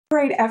All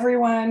right,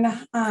 everyone.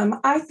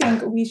 I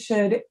think we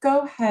should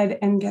go ahead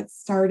and get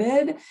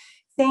started.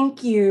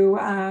 Thank you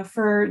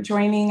for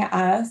joining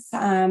us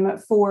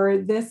for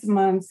this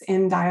month's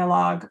In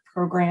Dialogue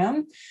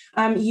program.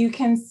 You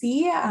can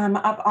see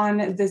up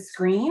on the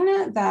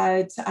screen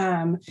that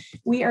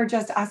we are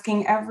just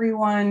asking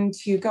everyone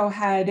to go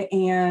ahead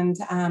and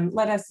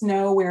let us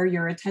know where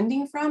you're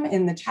attending from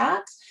in the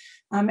chat,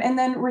 and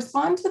then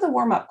respond to the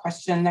warm-up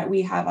question that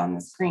we have on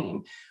the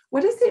screen.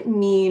 What does it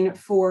mean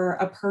for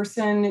a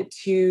person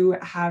to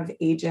have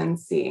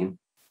agency?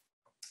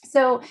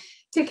 So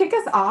to kick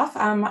us off,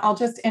 I'll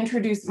just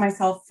introduce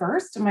myself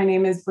first. My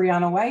name is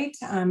Brianna White.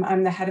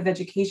 I'm the head of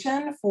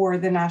education for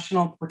the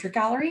National Portrait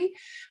Gallery.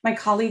 My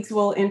colleagues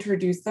will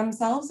introduce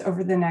themselves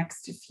over the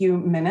next few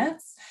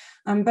minutes.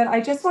 But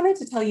I just wanted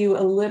to tell you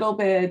a little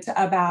bit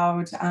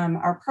about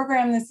our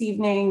program this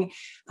evening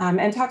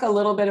and talk a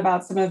little bit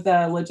about some of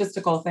the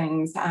logistical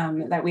things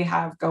that we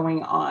have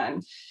going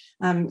on.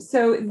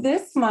 So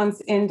this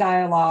month's In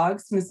Dialogue,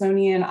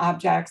 Smithsonian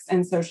Objects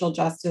and Social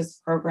Justice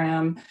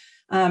program,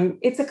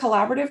 it's a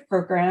collaborative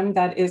program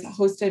that is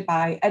hosted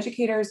by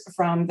educators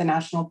from the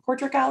National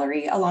Portrait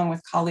Gallery, along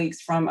with colleagues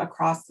from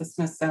across the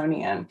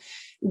Smithsonian.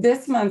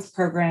 This month's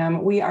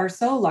program, we are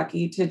so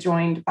lucky to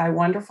joined by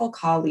wonderful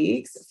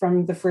colleagues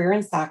from the Freer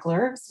and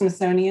Sackler,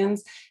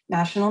 Smithsonian's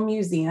National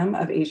Museum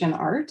of Asian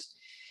Art.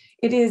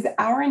 It is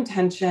our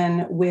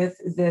intention with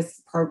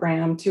this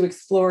program to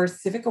explore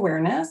civic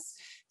awareness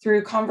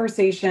through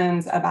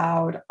conversations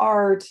about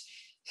art,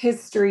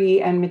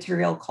 history, and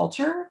material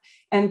culture,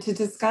 and to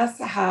discuss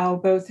how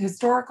both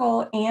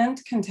historical and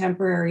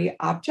contemporary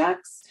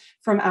objects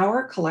from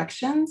our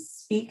collections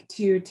speak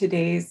to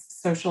today's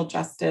social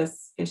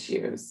justice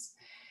issues.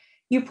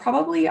 You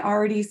probably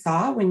already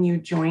saw when you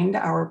joined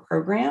our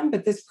program,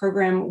 but this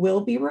program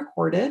will be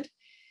recorded.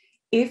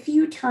 If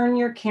you turn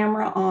your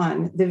camera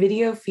on, the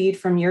video feed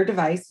from your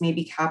device may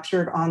be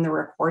captured on the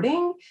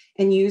recording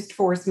and used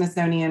for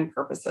Smithsonian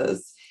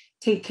purposes.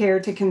 Take care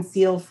to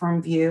conceal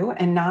from view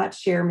and not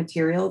share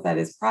material that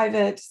is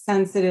private,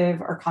 sensitive,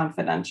 or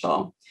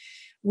confidential.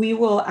 We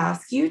will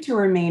ask you to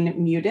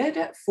remain muted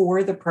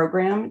for the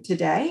program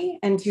today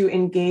and to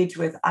engage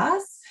with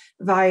us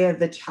via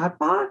the chat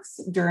box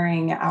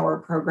during our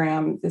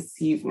program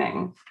this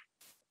evening.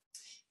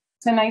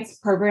 Tonight's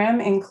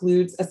program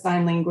includes a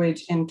sign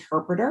language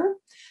interpreter.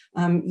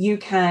 You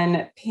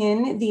can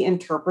pin the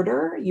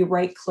interpreter. You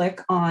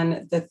right-click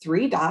on the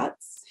three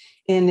dots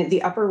in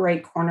the upper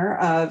right corner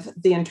of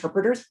the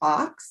interpreter's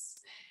box,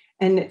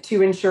 and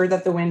to ensure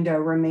that the window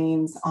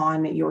remains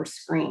on your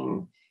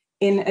screen.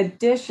 In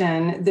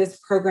addition, this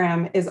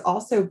program is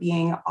also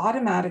being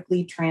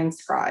automatically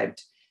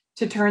transcribed.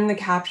 To turn the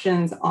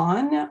captions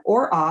on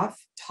or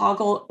off,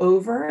 toggle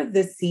over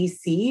the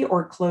CC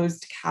or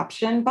closed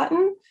caption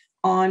button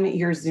on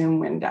your Zoom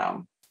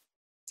window.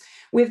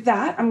 With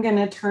that, I'm going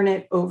to turn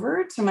it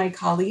over to my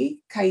colleague,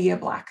 Kaya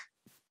Black.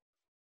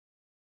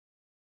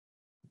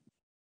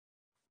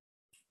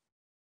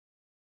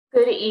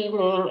 Good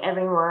evening,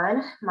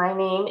 everyone. My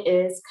name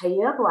is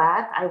Kaya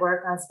Black. I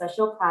work on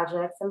special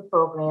projects and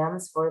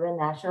programs for the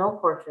National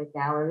Portrait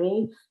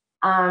Gallery.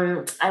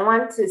 I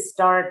want to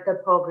start the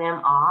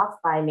program off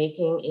by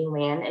making a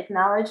land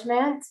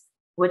acknowledgement,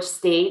 which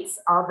states,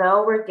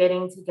 although we're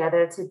getting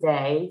together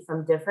today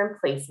from different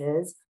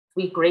places,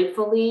 we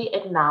gratefully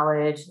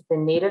acknowledge the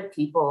Native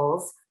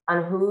peoples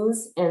on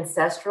whose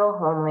ancestral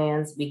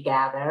homelands we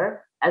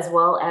gather, as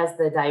well as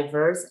the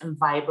diverse and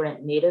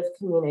vibrant Native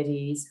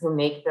communities who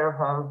make their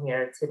home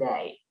here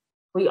today.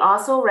 We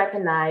also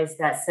recognize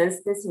that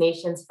since this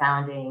nation's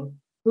founding,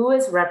 who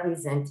is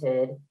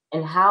represented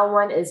and how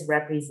one is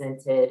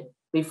represented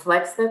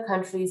reflects the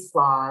country's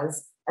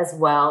flaws as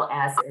well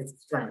as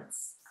its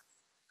strengths.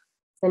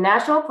 The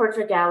National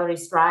Portrait Gallery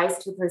strives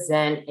to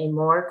present a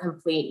more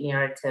complete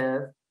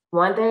narrative,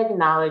 one that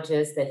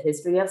acknowledges the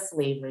history of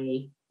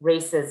slavery,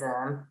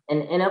 racism,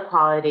 and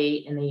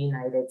inequality in the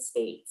United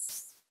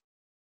States.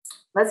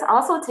 Let's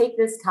also take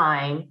this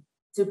time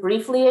to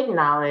briefly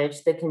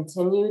acknowledge the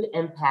continued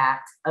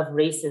impact of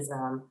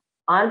racism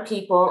on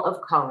people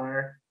of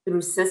color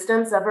through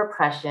systems of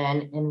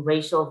oppression and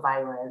racial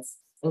violence,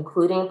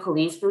 including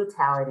police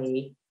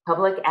brutality,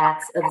 public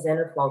acts of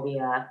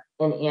xenophobia,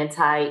 and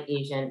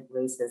anti-Asian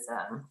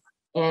racism.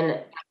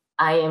 And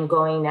I am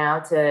going now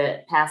to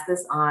pass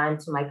this on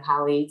to my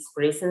colleagues,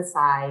 Grace and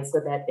Sai,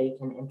 so that they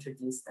can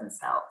introduce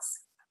themselves.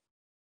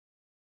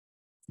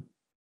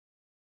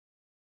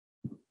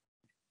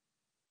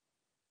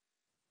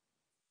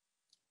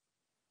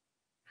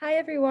 Hi,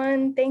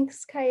 everyone.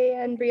 Thanks,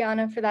 Kaya and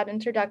Brianna, for that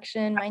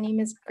introduction. My name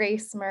is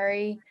Grace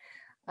Murray.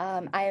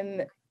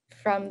 I'm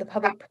from the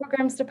Public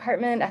Programs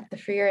Department at the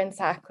Freer and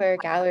Sackler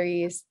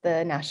Galleries,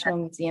 the National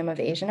Museum of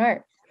Asian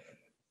Art.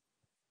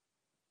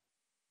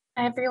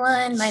 Hi,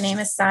 everyone. My name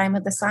is Sai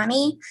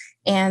Mudasani,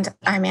 and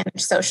I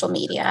manage social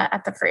media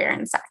at the Freer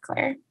and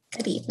Sackler.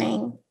 Good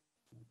evening.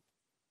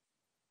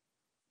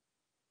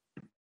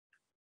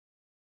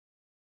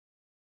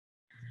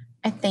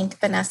 I think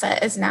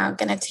Vanessa is now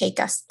going to take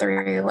us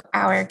through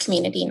our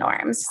community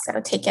norms. So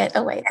take it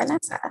away,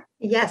 Vanessa.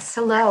 Yes,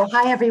 hello.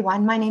 Hi,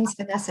 everyone. My name is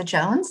Vanessa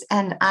Jones,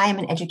 and I am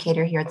an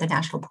educator here at the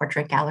National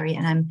Portrait Gallery,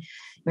 and I'm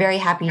very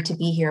happy to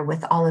be here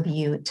with all of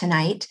you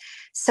tonight.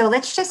 So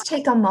let's just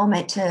take a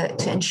moment to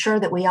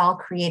ensure that we all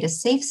create a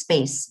safe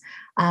space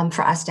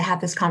for us to have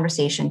this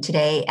conversation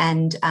today.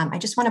 And I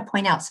just want to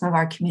point out some of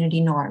our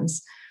community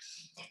norms.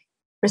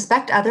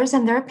 Respect others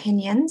and their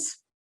opinions.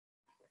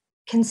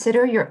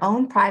 Consider your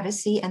own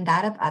privacy and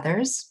that of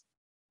others.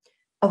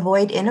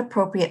 Avoid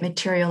inappropriate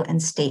material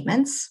and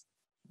statements.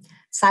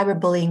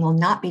 Cyberbullying will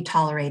not be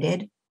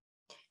tolerated.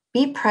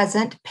 Be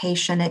present,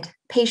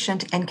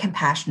 patient, and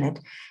compassionate.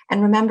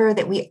 And remember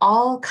that we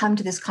all come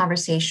to this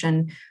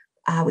conversation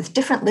with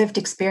different lived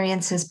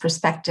experiences,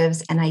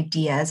 perspectives, and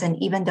ideas.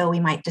 And even though we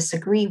might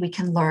disagree, we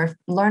can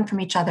learn from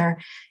each other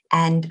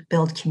and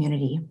build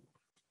community.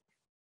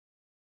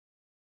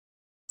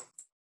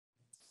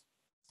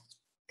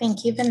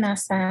 Thank you,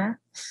 Vanessa.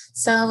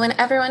 So when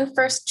everyone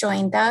first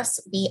joined us,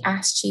 we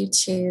asked you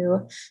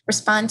to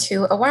respond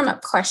to a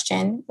warm-up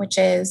question, which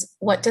is,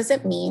 what does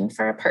it mean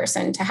for a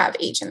person to have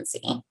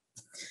agency?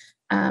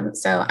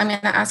 So I'm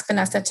going to ask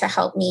Vanessa to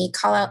help me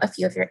call out a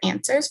few of your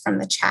answers from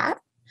the chat.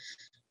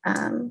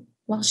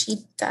 While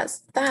she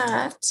does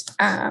that,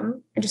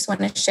 I just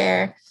want to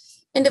share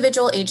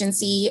individual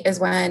agency is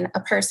when a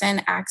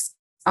person acts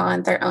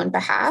on their own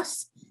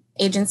behalf.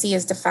 Agency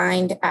is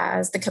defined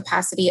as the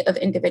capacity of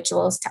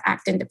individuals to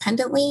act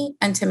independently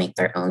and to make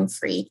their own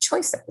free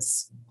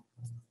choices.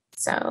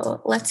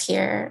 So let's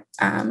hear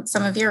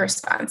some of your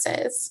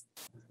responses.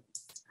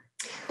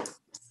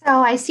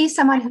 So I see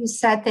someone who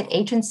said that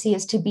agency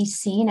is to be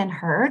seen and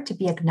heard, to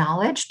be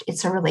acknowledged.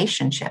 It's a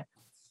relationship.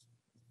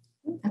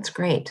 That's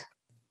great.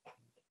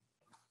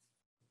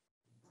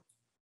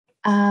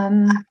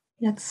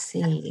 Let's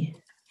see.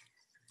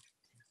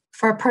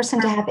 For a person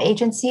to have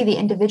agency, the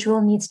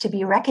individual needs to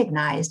be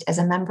recognized as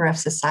a member of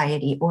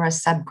society or a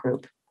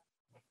subgroup.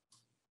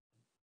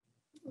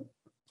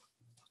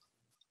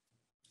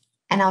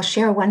 And I'll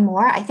share one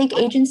more. I think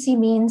agency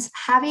means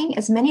having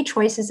as many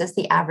choices as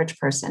the average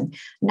person,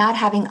 not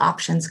having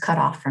options cut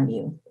off from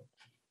you.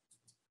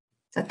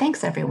 So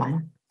thanks,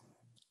 everyone.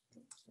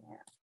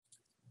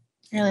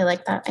 I really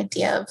like that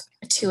idea of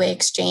a two-way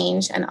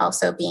exchange and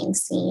also being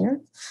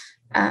seen.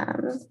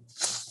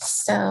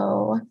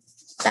 So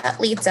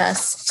that leads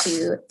us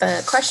to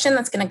the question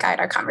that's going to guide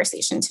our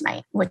conversation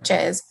tonight, which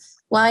is,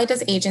 why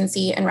does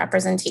agency and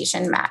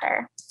representation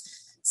matter?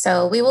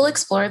 So we will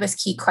explore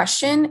this key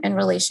question in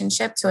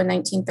relationship to a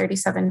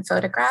 1937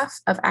 photograph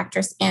of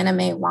actress Anna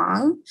May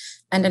Wong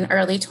and an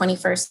early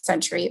 21st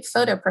century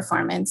photo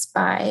performance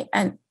by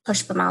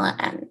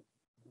Pushpamala N.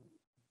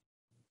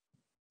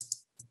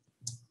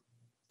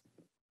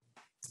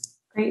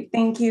 Great,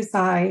 thank you,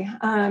 Sai.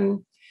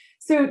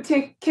 So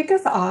to kick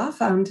us off,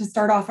 to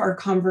start off our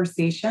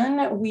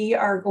conversation, we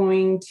are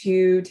going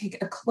to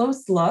take a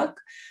close look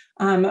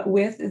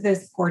with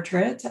this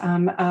portrait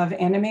of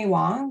Anna May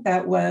Wong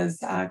that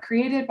was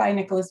created by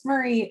Nicholas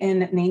Murray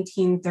in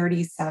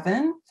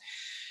 1937.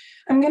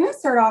 I'm going to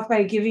start off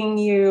by giving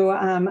you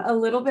a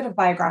little bit of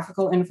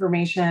biographical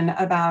information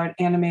about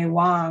Anna May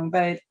Wong,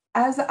 but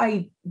as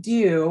I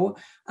do,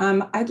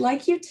 I'd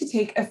like you to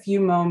take a few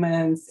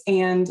moments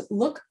and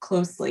look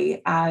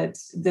closely at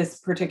this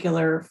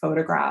particular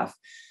photograph.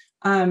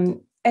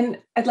 And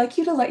I'd like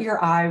you to let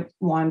your eye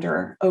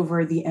wander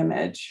over the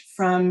image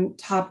from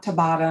top to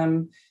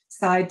bottom,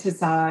 side to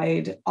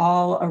side,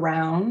 all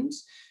around,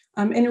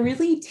 and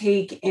really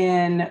take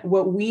in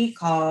what we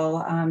call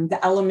the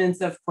elements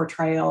of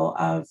portrayal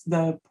of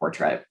the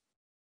portrait.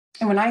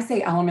 And when I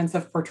say elements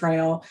of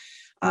portrayal,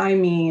 I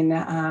mean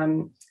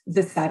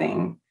the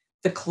setting,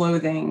 the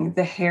clothing,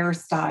 the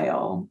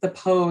hairstyle, the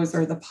pose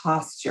or the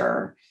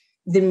posture,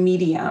 the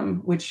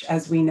medium, which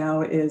as we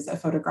know is a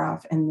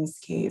photograph in this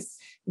case,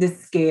 the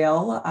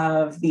scale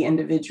of the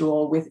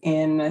individual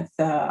within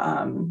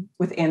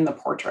the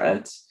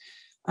portrait,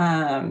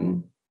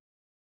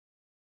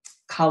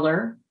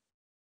 color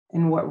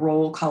and what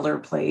role color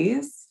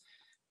plays.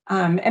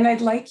 And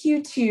I'd like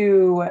you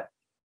to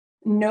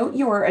note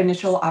your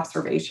initial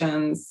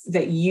observations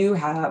that you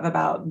have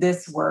about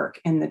this work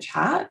in the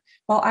chat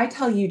while I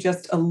tell you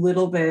just a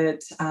little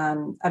bit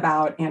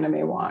about Anna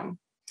May Wong.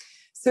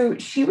 So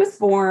she was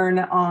born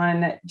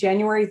on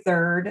January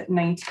 3rd,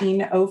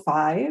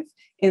 1905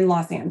 in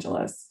Los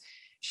Angeles.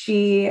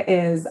 She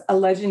is a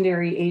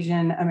legendary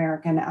Asian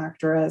American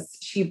actress.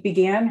 She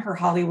began her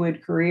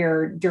Hollywood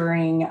career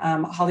during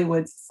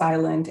Hollywood's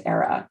silent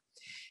era.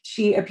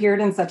 She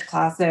appeared in such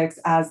classics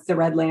as The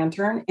Red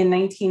Lantern in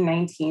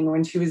 1919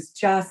 when she was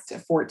just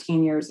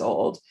 14 years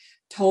old,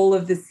 Toll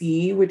of the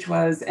Sea, which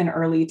was an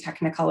early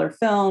Technicolor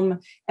film,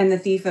 and The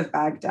Thief of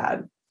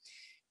Baghdad.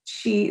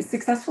 She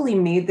successfully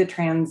made the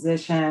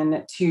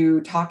transition to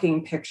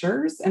talking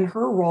pictures, and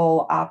her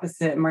role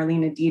opposite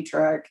Marlene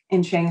Dietrich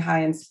in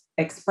Shanghai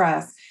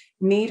Express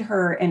made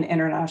her an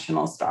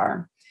international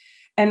star.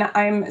 And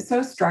I'm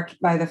so struck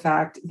by the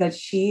fact that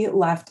she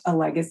left a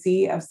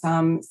legacy of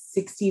some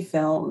 60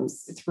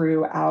 films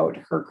throughout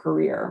her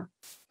career.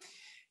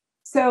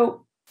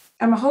 So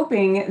I'm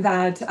hoping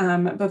that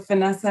both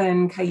Vanessa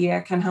and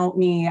Kaya can help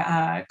me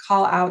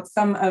call out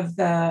some of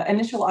the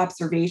initial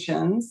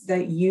observations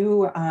that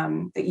you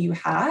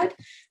had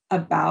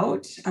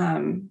about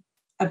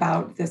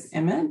this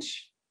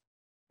image.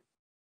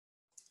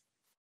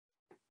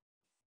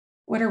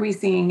 What are we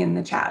seeing in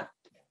the chat?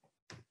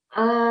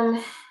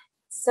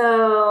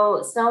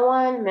 So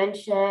someone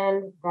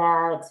mentioned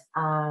that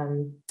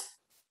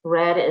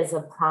red is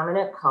a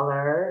prominent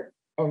color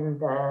in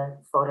the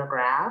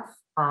photograph.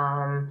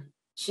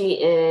 She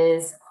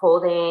is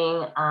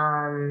holding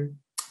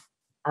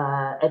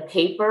a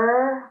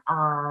paper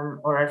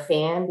or a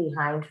fan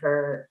behind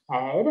her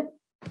head.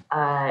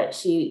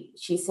 She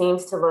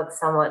seems to look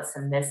somewhat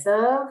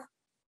submissive.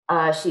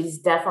 She's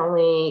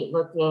definitely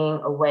looking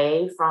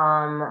away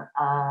from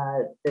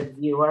the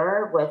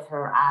viewer with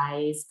her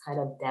eyes kind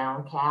of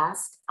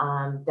downcast,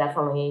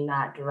 definitely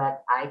not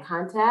direct eye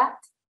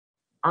contact.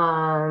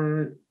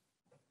 And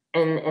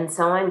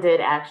someone did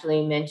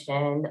actually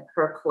mention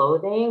her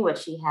clothing, what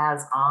she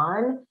has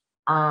on,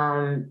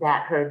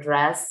 that her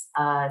dress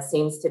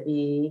seems to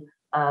be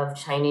of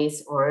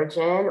Chinese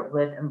origin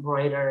with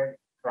embroidered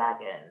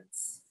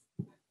dragons.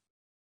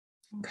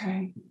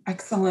 Okay,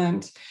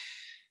 excellent.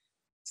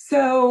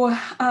 So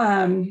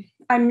I'm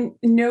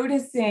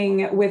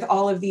noticing with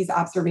all of these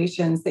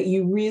observations that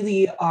you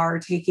really are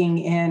taking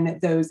in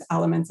those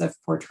elements of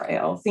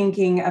portrayal,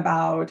 thinking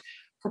about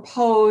her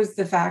pose,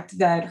 the fact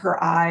that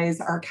her eyes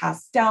are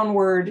cast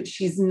downward,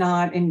 she's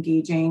not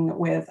engaging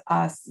with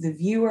us, the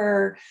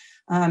viewer.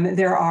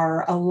 There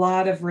are a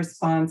lot of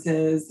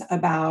responses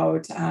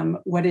about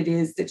what it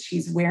is that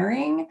she's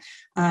wearing,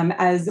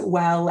 as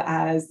well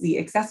as the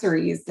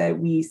accessories that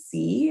we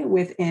see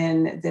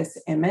within this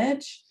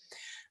image.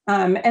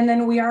 And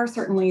then we are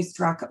certainly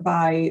struck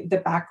by the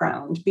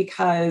background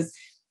because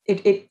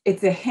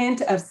it's a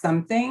hint of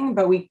something,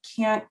 but we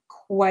can't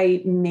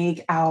quite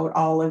make out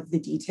all of the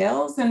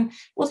details. And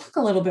we'll talk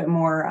a little bit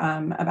more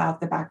about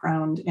the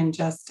background in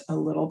just a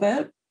little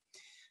bit.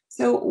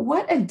 So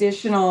what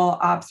additional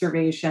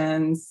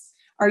observations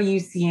are you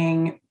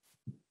seeing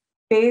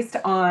based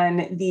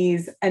on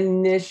these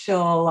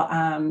initial,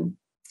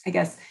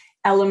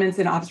 elements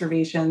and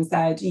observations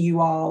that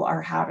you all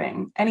are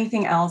having?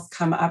 Anything else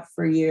come up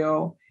for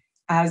you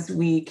as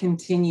we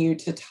continue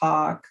to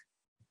talk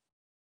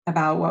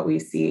about what we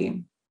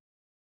see?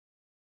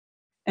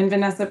 And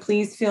Vanessa,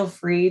 please feel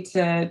free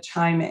to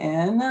chime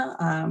in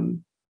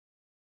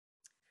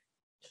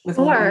with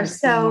what you're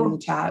seeing in the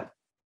chat.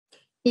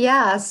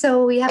 Yeah,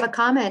 so we have a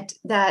comment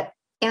that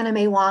Anna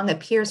May Wong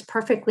appears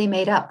perfectly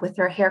made up with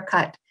her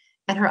haircut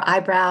and her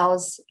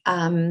eyebrows,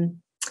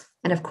 and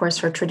of course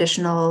her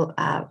traditional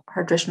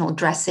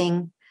dress.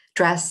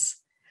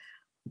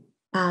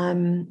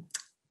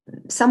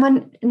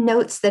 Someone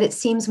notes that it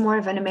seems more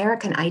of an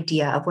American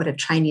idea of what a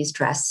Chinese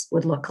dress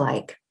would look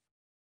like.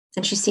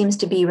 And she seems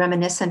to be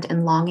reminiscent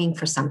and longing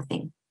for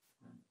something.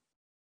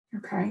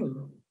 Okay,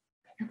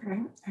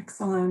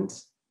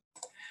 excellent.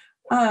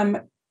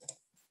 Kaya,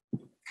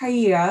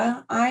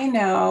 I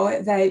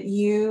know that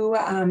you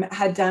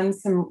had done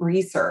some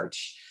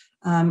research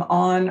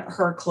on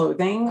her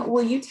clothing.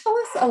 Will you tell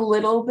us a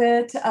little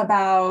bit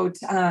about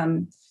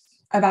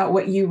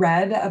what you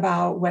read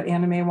about what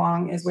Anna May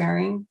Wong is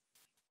wearing?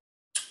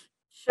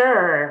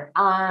 Sure.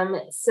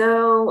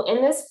 So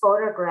in this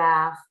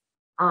photograph,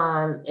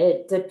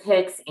 it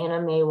depicts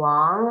Anna May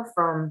Wong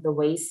from the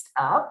waist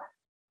up.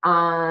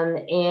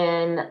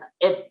 And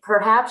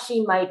perhaps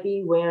she might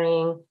be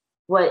wearing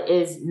what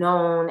is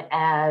known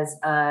as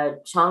a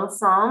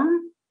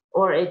cheongsam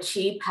or a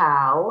chi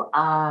pao,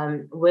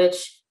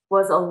 which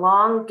was a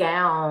long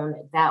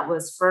gown that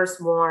was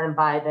first worn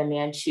by the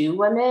Manchu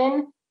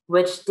women,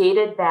 which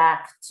dated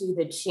back to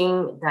the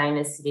Qing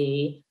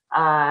dynasty,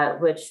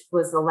 which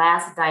was the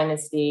last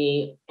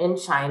dynasty in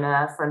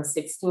China from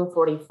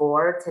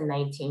 1644 to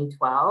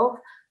 1912.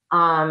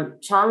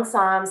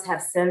 Cheongsams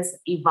have since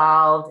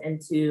evolved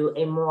into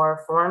a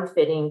more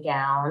form-fitting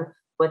gown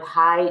with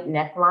high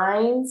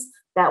necklines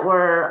that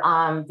were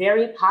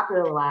very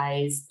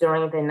popularized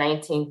during the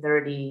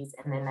 1930s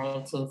and the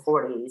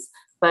 1940s.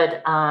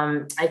 But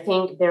I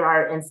think there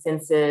are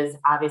instances,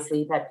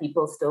 obviously, that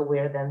people still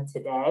wear them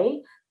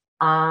today.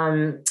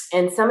 And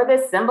some of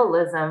the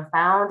symbolism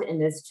found in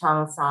this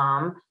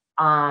cheongsam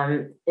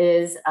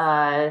is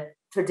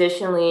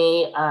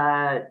traditionally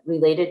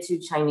related to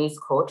Chinese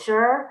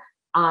culture.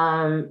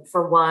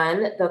 For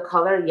one, the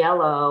color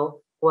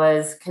yellow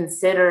was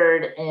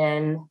considered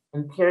an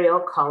imperial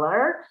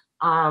color,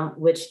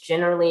 which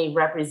generally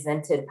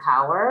represented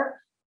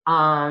power.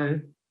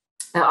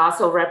 It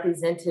also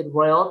represented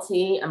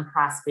royalty and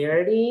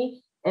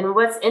prosperity. And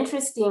what's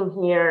interesting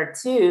here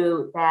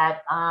too,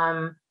 that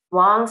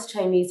Wong's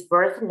Chinese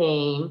birth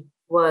name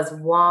was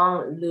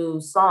Wong Lu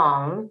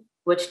Song,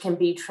 which can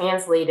be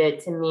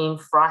translated to mean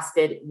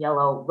frosted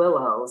yellow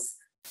willows.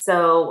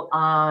 So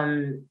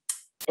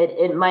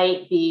it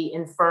might be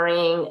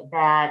inferring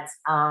that,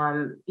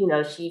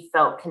 she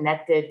felt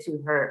connected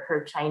to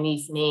her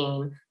Chinese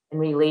name in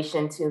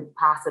relation to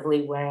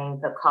possibly wearing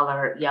the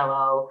color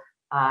yellow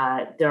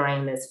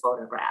during this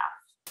photograph.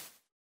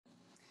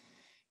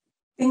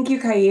 Thank you,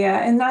 Kaya.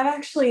 And that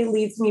actually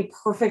leads me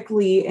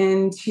perfectly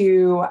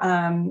into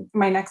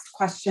my next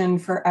question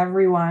for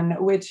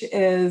everyone, which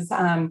is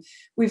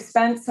we've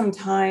spent some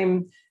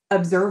time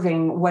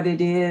observing what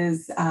it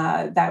is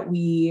that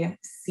we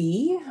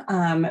see.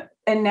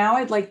 And now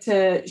I'd like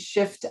to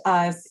shift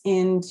us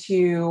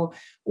into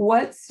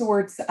what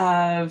sorts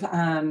of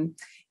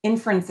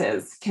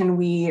inferences can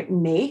we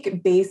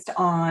make based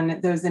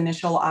on those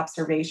initial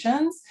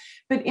observations.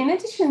 But in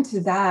addition to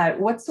that,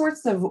 what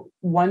sorts of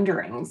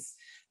wonderings,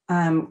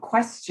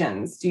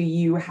 questions do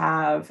you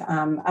have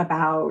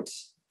about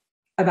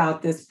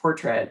this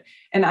portrait?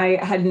 And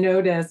I had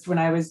noticed when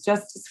I was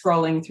just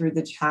scrolling through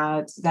the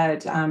chat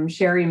that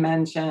Sherry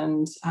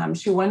mentioned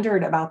she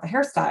wondered about the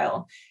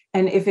hairstyle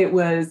and if it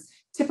was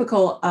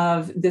typical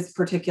of this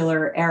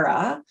particular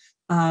era,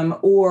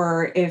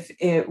 or if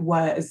it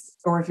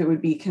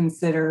would be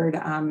considered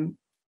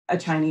a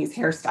Chinese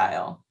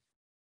hairstyle.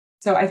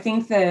 So I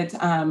think that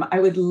I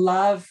would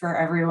love for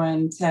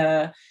everyone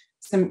to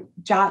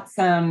jot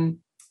some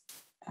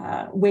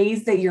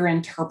ways that you're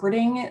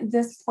interpreting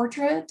this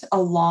portrait,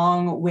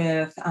 along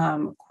with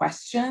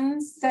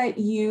questions that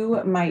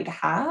you might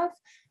have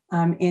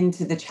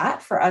into the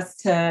chat for us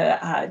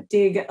to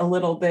dig a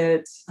little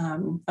bit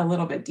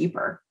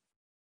deeper.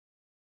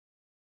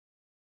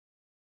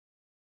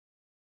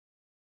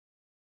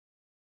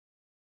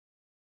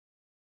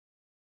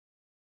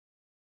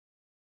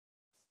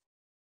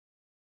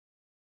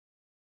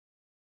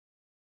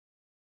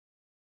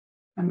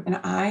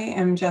 And I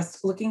am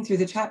just looking through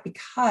the chat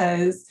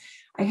because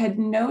I had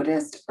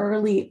noticed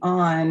early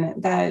on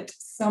that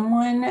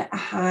someone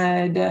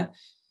had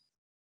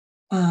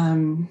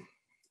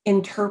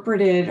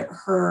interpreted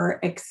her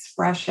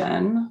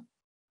expression,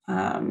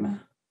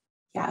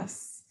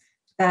 yes,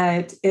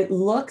 that it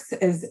looks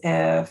as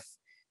if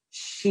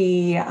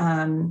she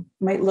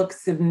might look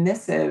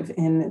submissive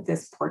in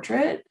this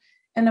portrait.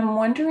 And I'm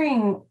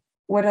wondering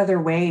what other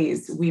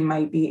ways we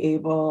might be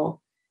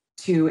able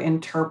to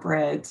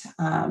interpret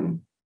Anna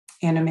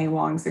May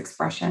Wong's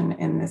expression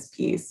in this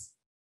piece.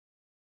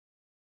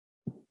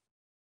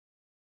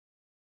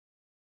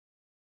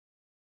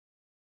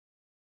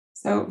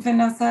 So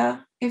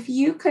Vanessa, if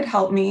you could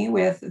help me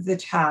with the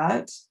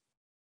chat.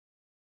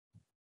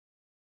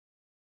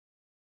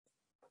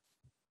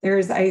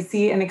 I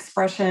see an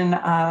expression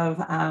of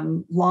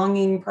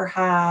longing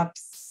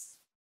perhaps,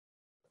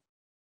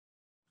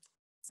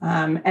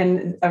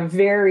 and a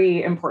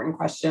very important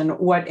question,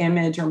 what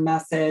image or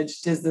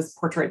message does this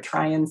portrait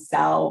try and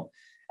sell,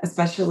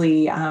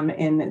 especially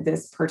in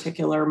this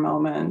particular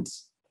moment?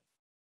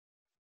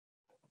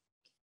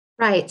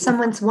 Right,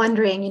 someone's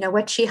wondering,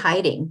 what's she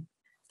hiding?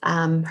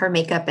 Her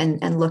makeup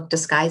and look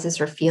disguises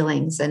her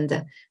feelings,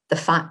 and the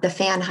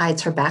fan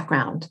hides her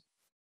background.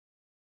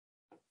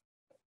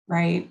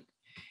 Right.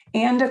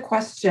 And a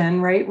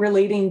question, right,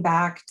 relating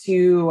back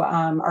to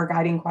our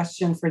guiding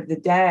question for the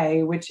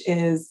day, which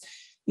is,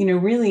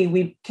 really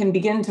we can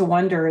begin to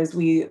wonder as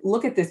we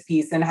look at this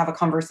piece and have a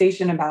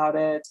conversation about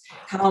it,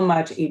 how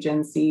much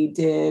agency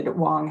did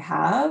Wong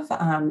have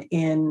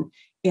in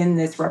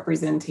this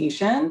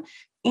representation?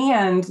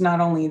 And not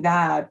only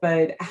that,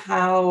 but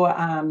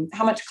how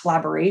much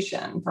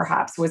collaboration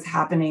perhaps was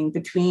happening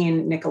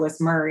between Nicholas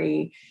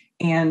Murray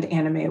and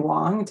Anna May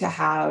Wong to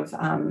have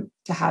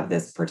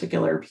this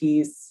particular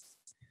piece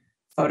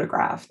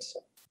photographed.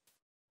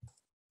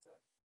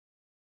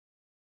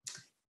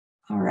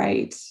 All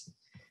right.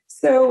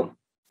 So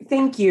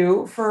thank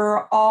you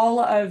for all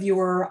of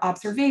your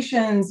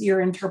observations, your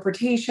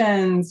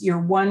interpretations, your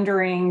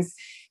wonderings.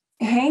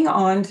 Hang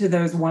on to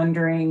those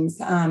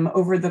wonderings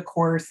over the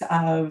course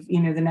of the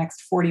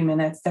next 40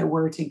 minutes that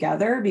we're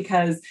together,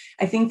 because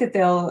I think that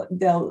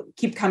they'll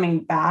keep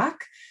coming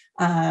back.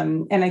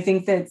 And I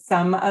think that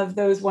some of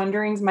those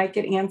wonderings might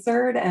get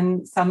answered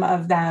and some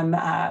of them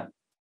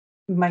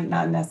might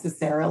not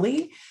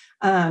necessarily.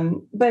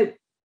 But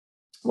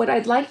what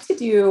I'd like to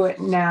do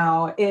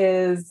now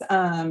is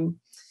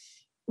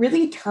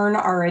really turn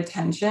our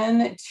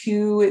attention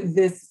to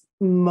this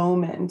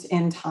moment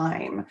in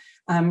time,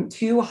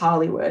 to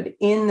Hollywood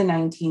in the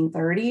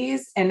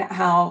 1930s, and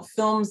how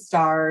film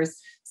stars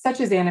such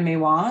as Anna May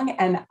Wong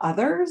and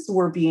others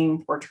were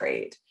being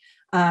portrayed.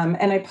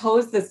 And I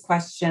pose this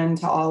question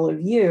to all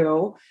of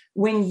you.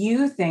 When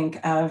you think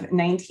of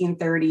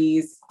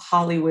 1930s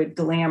Hollywood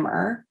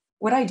glamour,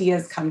 what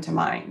ideas come to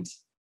mind?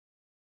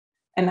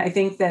 And I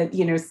think that,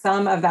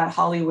 some of that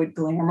Hollywood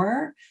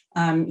glamour,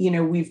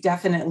 we've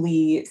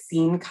definitely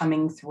seen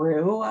coming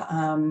through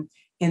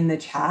in the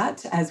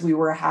chat as we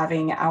were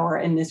having our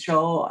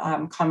initial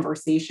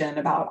conversation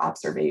about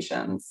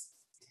observations.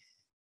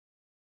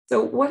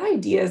 So what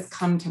ideas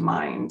come to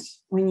mind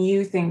when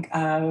you think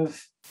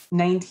of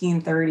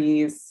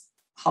 1930s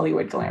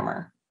Hollywood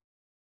glamour?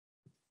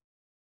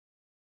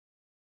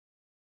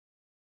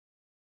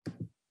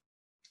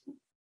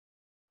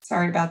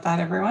 Sorry about that,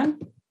 everyone.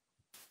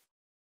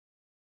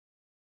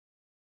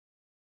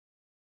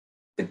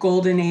 The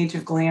golden age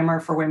of glamour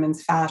for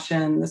women's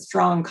fashion, the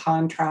strong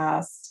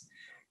contrast,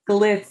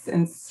 glitz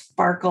and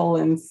sparkle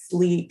and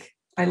sleek.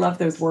 I love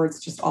those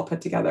words just all put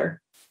together.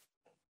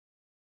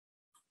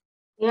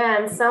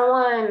 Yeah, and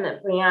someone,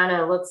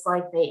 Brianna, looks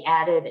like they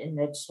added in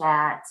the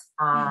chat,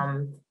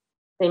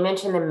 they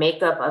mentioned the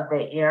makeup of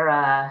the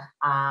era,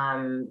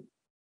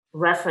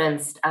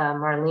 referenced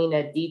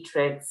Marlene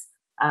Dietrich's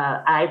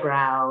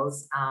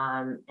eyebrows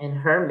in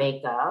her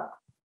makeup.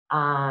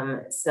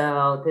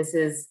 So this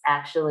is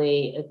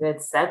actually a good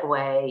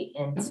segue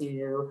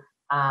into,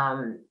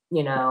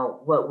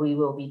 what we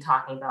will be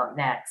talking about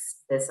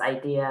next, this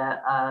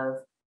idea of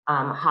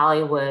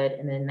Hollywood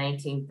in the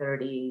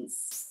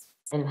 1930s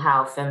and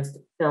how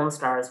film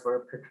stars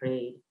were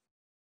portrayed.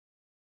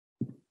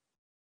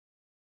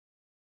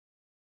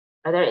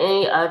 Are there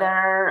any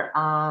other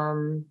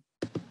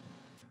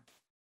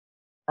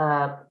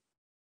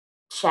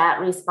chat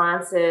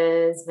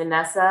responses,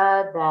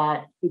 Vanessa,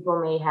 that people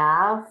may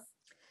have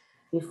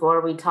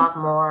before we talk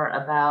more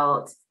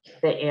about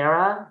the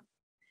era?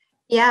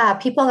 Yeah,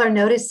 people are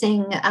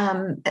noticing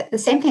the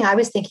same thing I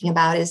was thinking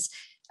about is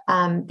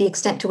the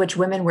extent to which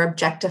women were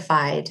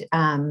objectified,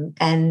 and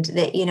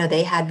that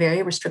they had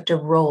very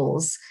restrictive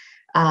roles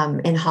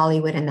in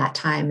Hollywood in that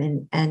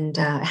time, and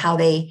how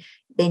they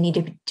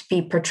needed to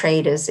be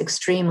portrayed as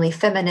extremely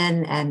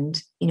feminine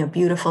and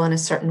beautiful in a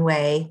certain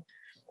way.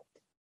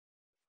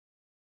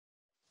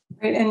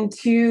 Right, and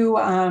two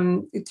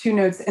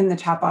notes in the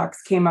chat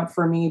box came up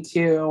for me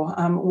too.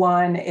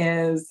 One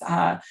is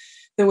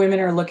the women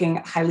are looking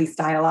highly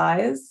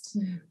stylized,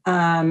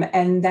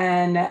 and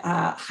then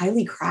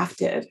highly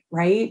crafted,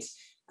 right?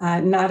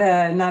 Not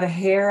a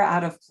hair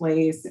out of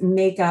place,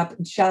 makeup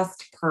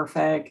just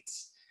perfect,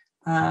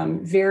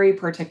 very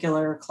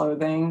particular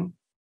clothing.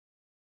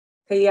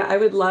 Okay, yeah, I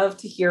would love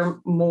to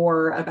hear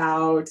more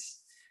about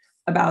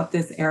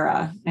this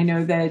era. I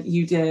know that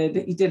you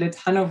did a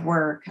ton of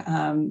work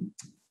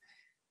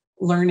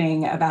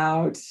learning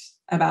about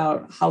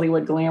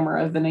Hollywood glamour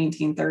of the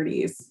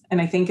 1930s.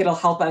 And I think it'll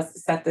help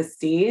us set the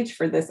stage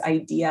for this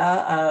idea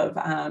of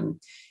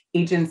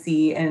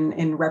agency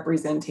and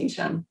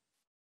representation.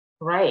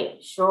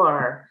 Right,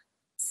 sure.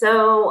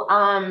 So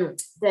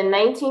the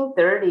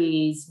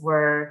 1930s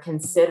were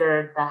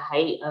considered the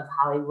height of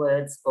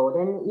Hollywood's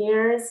golden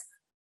years.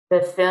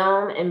 The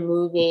film and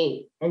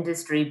movie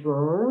industry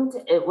boomed.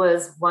 It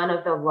was one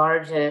of the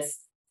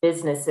largest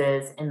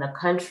businesses in the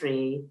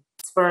country,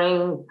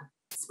 spurring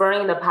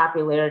the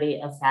popularity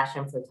of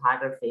fashion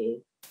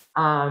photography.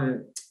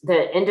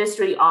 The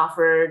industry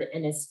offered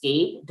an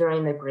escape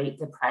during the Great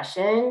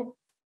Depression.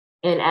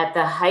 And at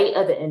the height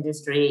of the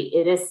industry,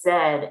 it is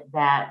said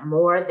that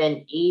more than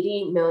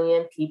 80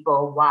 million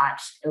people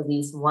watched at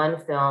least one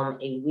film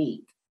a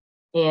week.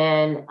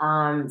 And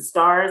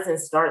stars and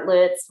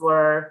starlets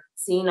were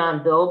seen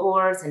on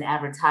billboards and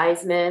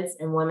advertisements,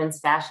 and women's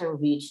fashion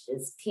reached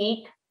its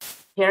peak.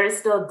 Paris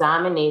still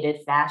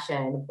dominated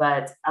fashion,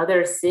 but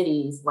other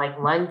cities like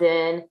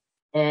London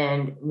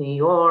and New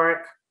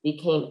York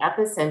became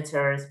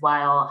epicenters,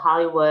 while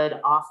Hollywood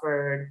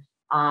offered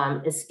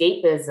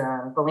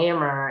escapism,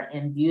 glamour,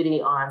 and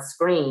beauty on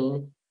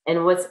screen.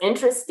 And what's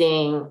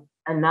interesting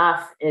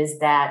enough is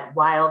that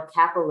while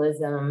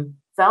capitalism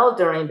fell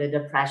during the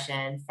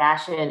Depression,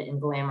 fashion and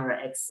glamour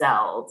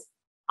excelled.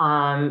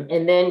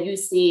 And then you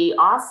see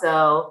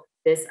also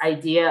this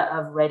idea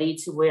of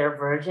ready-to-wear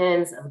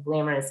versions of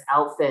glamorous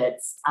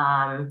outfits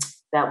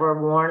that were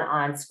worn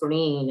on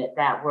screen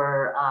that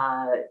were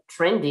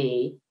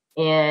trendy.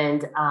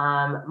 And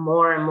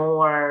more and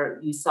more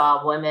you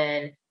saw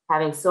women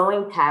having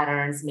sewing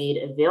patterns made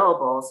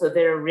available. So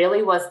there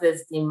really was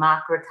this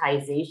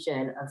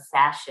democratization of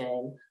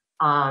fashion.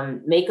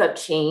 Makeup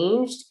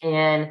changed,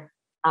 and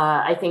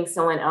I think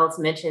someone else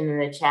mentioned in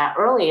the chat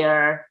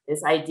earlier,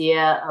 this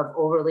idea of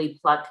overly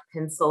plucked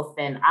pencil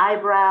thin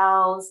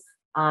eyebrows,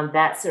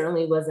 that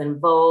certainly was in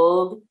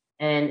vogue.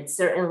 And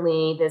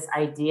certainly this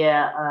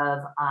idea of,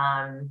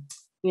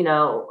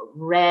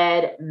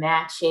 red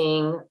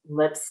matching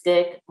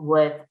lipstick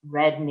with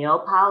red nail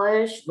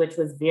polish, which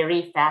was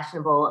very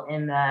fashionable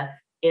in the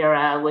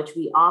era, which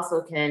we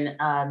also can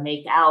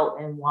make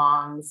out in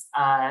Wong's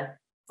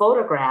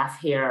photograph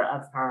here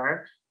of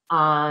her.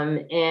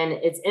 And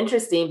it's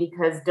interesting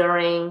because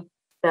during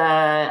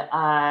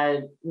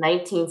the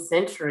 19th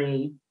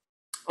century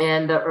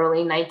and the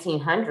early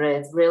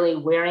 1900s, really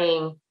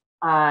wearing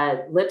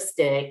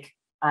lipstick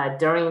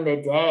during the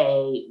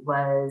day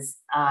was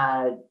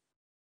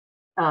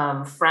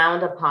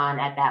frowned upon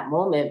at that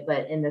moment.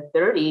 But in the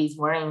 30s,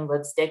 wearing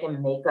lipstick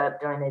and makeup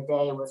during the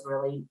day was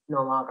really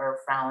no longer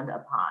frowned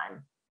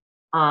upon.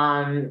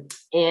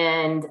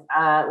 And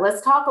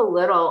let's talk a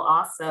little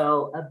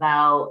also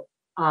about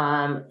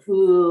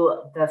who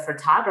the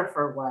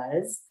photographer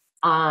was.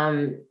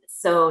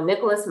 So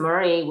Nicholas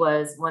Murray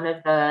was one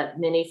of the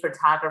many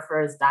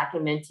photographers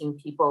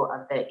documenting people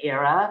of the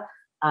era.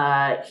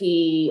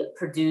 He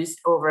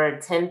produced over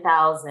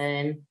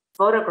 10,000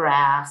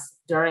 photographs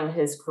during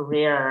his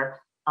career,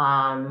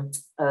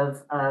 of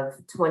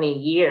 20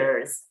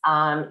 years.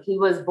 He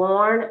was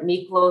born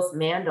Miklos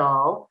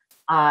Mandel.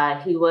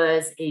 He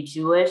was a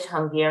Jewish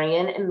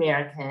Hungarian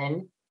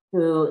American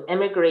who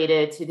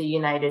immigrated to the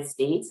United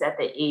States at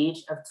the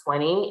age of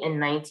 20 in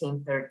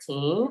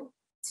 1913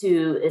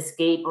 to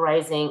escape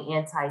rising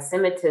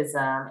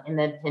anti-Semitism and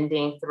the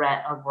impending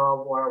threat of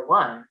World War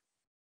I.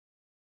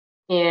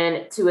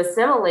 And to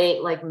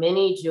assimilate, like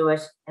many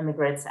Jewish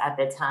immigrants at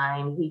the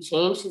time, he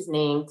changed his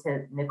name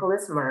to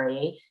Nicholas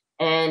Murray,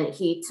 and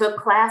he took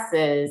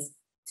classes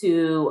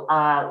to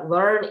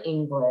learn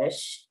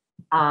English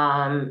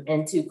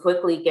and to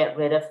quickly get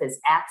rid of his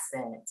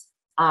accent.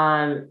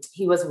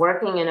 He was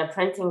working in a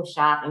printing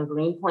shop in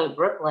Greenpoint,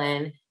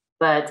 Brooklyn,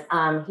 but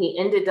he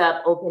ended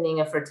up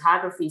opening a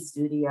photography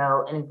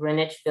studio in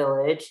Greenwich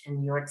Village in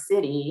New York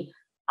City.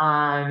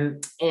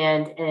 And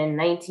in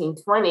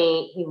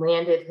 1920, he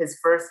landed his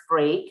first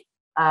break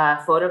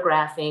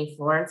photographing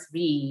Florence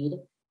Reed,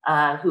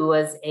 who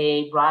was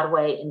a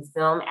Broadway and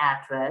film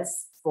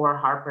actress for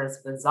Harper's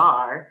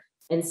Bazaar.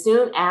 And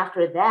soon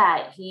after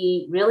that,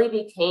 he really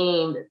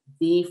became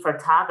the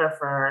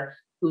photographer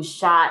who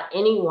shot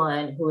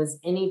anyone who was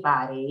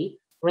anybody,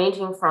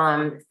 ranging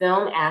from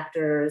film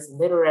actors,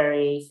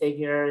 literary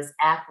figures,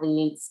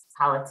 athletes,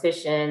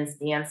 politicians,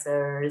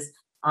 dancers.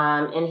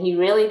 And he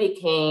really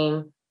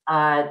became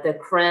the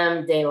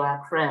creme de la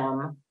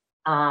creme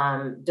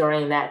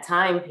during that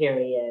time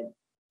period.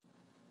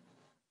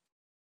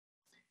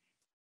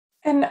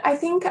 And I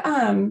think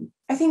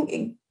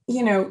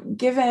you know,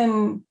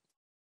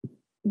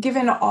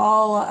 given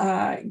all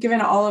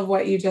of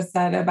what you just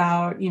said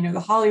about, you know, the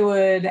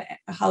Hollywood in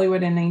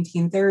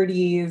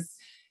 1930s,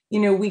 you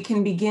know, we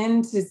can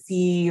begin to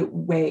see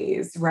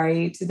ways,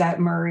 right, that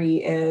Murray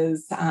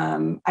is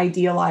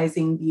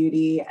idealizing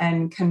beauty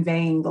and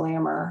conveying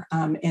glamour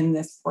in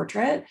this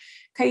portrait.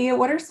 Kaya,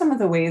 what are some of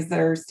the ways that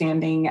are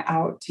standing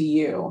out to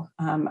you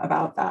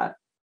about that?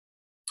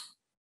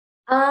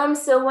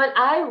 So when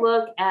I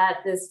look at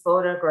this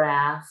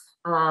photograph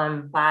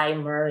by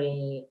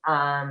Murray,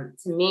 to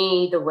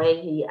me, the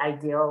way he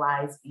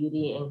idealized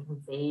beauty and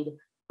conveyed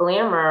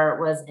glamour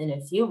was in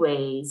a few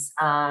ways.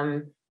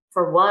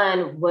 For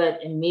one,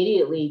 what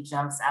immediately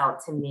jumps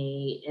out to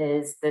me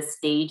is the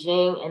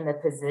staging and the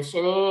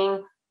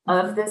positioning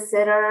of the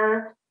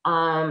sitter,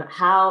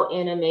 how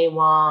Anna May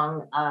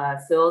Wong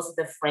fills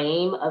the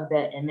frame of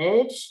the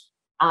image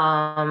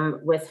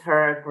with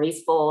her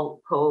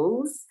graceful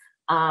pose.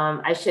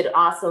 I should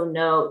also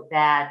note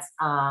that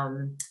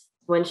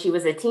when she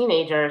was a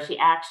teenager, she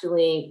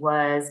actually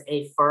was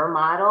a fur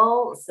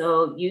model.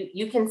 So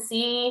you can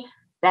see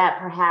that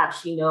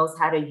perhaps she knows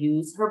how to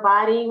use her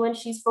body when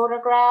she's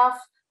photographed.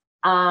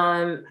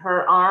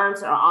 Her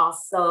arms are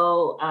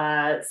also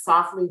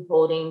softly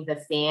holding the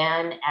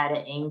fan at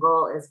an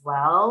angle as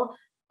well.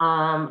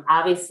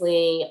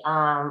 Obviously,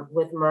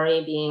 with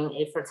Murray being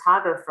a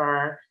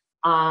photographer,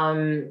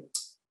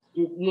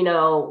 you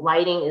know,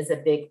 lighting is a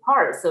big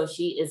part. So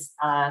she is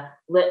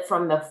lit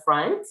from the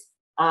front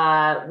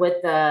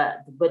with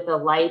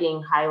the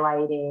lighting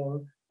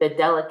highlighting the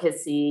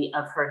delicacy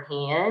of her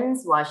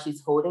hands while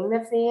she's holding the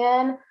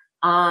fan.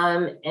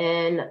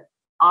 And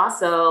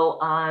also,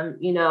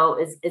 you know,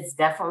 it's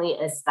definitely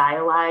a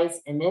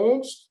stylized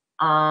image.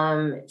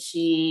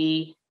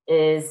 She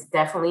is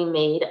definitely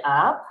made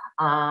up,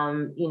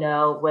 you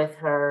know, with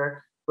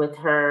her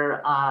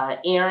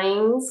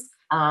earrings,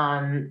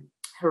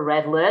 her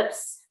red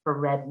lips, her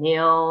red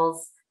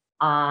nails,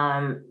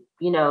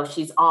 you know,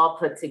 she's all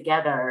put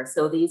together.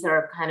 So these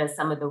are kind of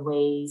some of the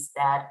ways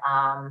that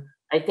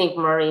I think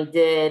Murray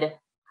did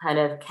kind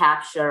of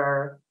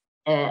capture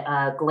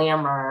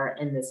glamour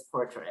in this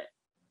portrait.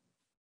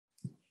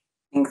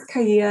 Thanks,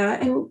 Kaya.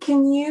 And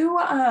can you,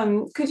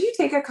 could you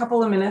take a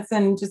couple of minutes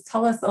and just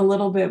tell us a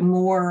little bit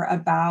more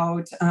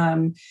about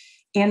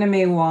Anna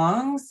May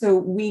Wong, so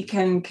we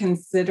can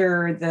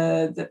consider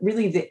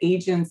really the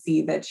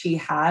agency that she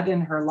had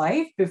in her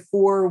life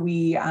before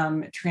we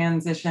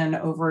transition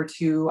over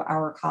to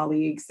our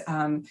colleagues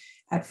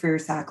at Freer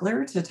and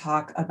Sackler to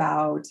talk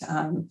about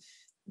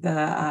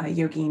the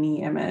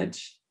yogini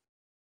image?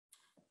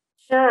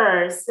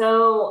 Sure.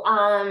 So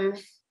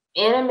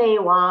Anna May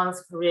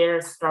Wong's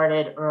career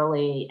started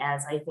early,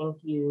 as I think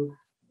you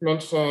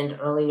mentioned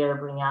earlier,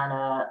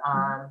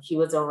 Brianna. She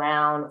was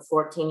around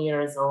 14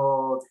 years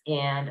old,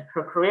 and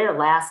her career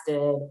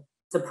lasted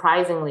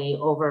surprisingly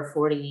over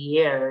 40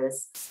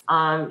 years.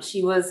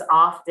 She was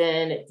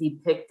often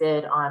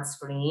depicted on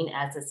screen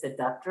as a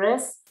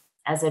seductress,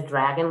 as a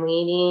dragon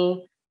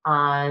lady,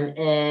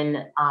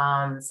 in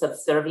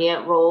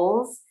subservient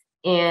roles.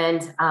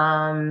 And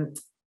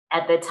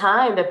at the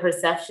time, the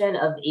perception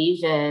of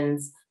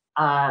Asians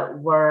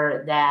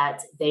were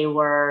that they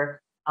were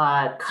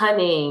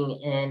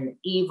cunning and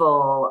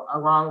evil,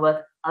 along with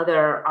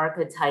other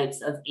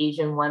archetypes of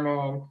Asian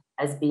women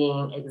as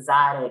being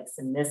exotic,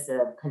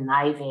 submissive,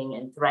 conniving,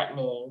 and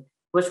threatening,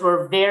 which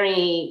were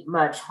very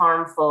much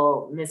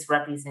harmful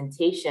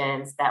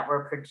misrepresentations that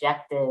were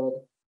projected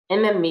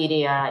in the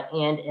media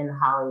and in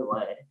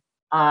Hollywood.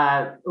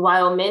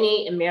 while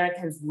many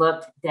Americans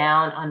looked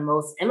down on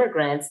most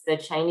immigrants, the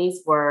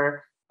Chinese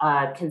were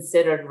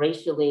considered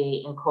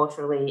racially and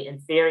culturally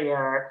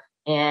inferior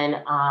and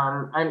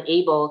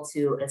unable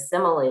to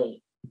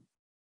assimilate.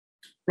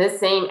 This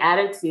same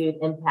attitude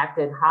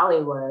impacted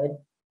Hollywood,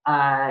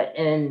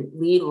 and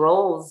lead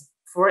roles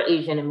for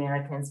Asian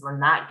Americans were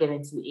not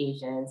given to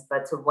Asians,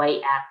 but to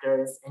white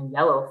actors in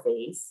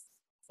yellowface.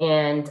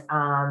 And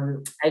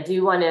I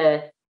do want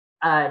to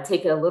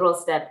take a little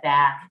step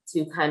back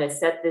to kind of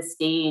set the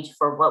stage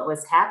for what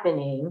was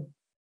happening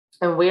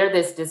and where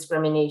this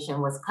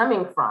discrimination was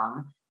coming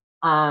from.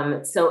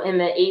 So in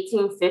the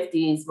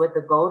 1850s, with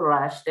the gold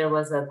rush, there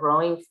was a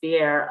growing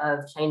fear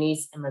of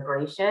Chinese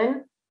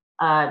immigration.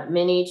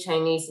 Many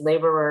Chinese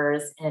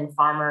laborers and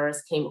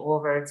farmers came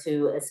over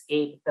to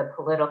escape the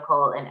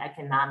political and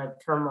economic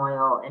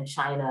turmoil in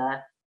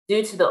China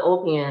due to the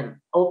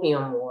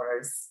opium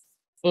wars.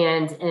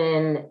 And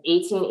in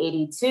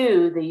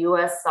 1882, the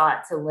US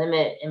sought to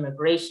limit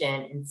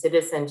immigration and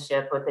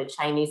citizenship with the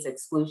Chinese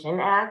Exclusion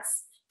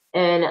Acts.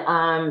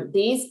 And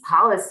these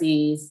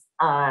policies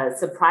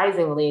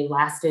surprisingly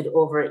lasted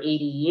over 80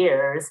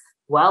 years,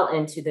 well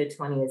into the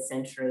 20th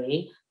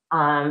century.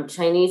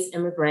 Chinese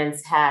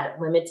immigrants had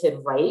limited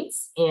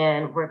rights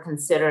and were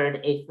considered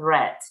a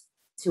threat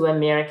to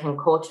American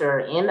culture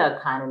and the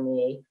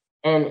economy.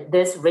 And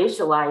this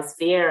racialized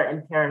fear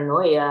and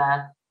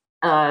paranoia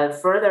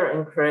further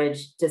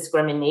encouraged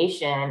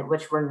discrimination,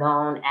 which were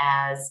known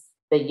as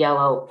the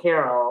Yellow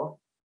Peril.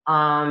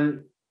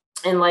 And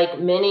like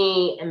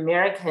many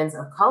Americans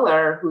of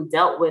color who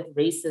dealt with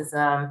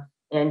racism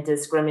and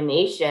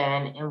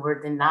discrimination and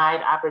were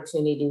denied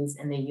opportunities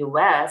in the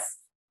US,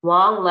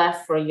 Wong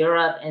left for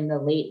Europe in the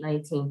late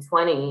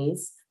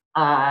 1920s,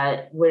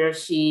 where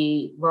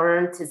she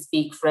learned to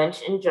speak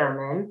French and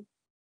German.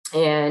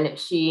 And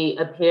she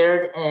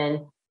appeared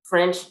in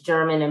French,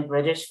 German, and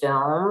British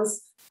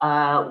films.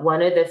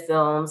 One of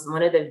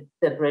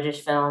the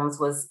British films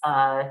was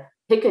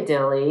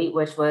Piccadilly,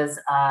 which was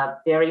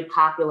very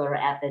popular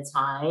at the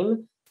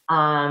time.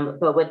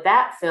 But with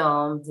that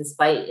film,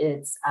 despite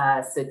its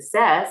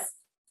success,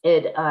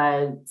 it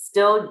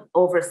still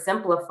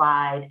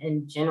oversimplified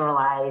and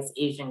generalized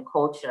Asian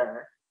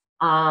culture.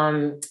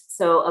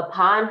 So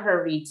upon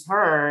her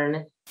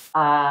return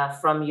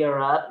from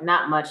Europe,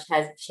 not much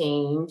has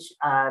changed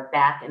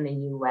back in the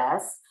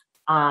US.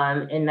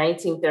 In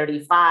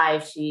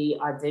 1935, she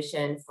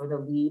auditioned for the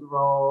lead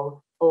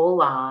role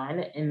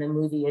Olan in the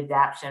movie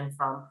adaptation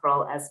from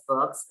Pearl S.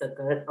 Books, The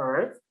Good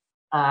Earth,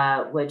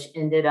 which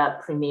ended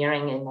up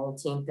premiering in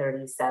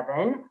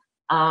 1937.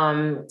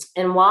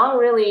 And Wong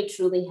really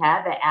truly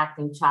had the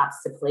acting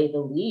chops to play the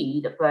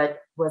lead,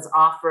 but was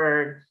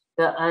offered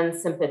the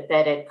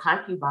unsympathetic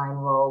concubine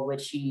role,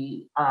 which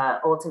she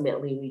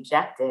ultimately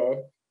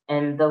rejected.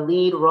 And the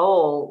lead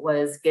role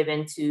was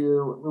given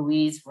to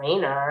Louise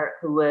Rayner,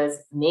 who was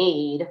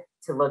made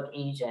to look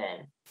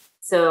Asian.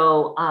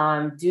 So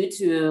due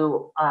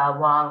to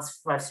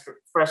Wong's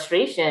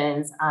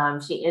frustrations,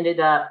 she ended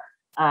up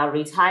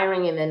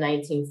retiring in the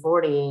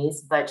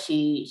 1940s, but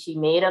she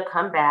made a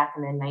comeback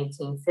in the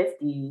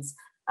 1950s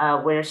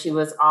where she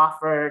was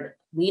offered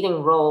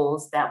leading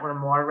roles that were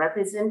more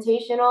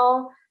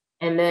representational.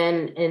 And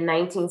then in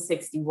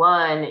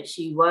 1961,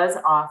 she was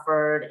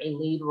offered a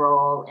lead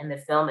role in the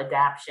film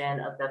adaptation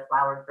of the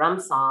Flower Drum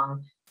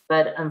Song,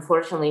 but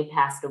unfortunately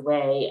passed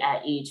away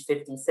at age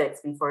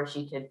 56 before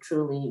she could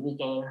truly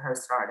regain her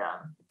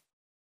stardom.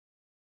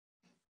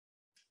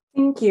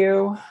 Thank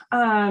you.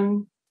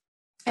 And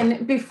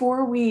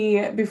before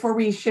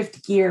we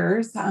shift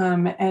gears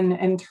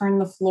and turn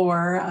the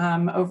floor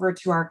over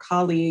to our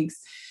colleagues,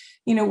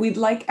 we'd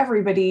like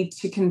everybody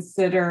to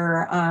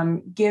consider,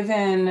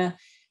 given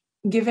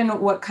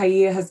what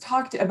Kaya has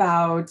talked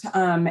about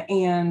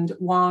and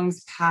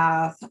Wong's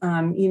path,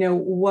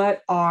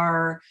 what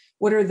are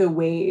the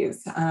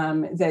ways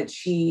that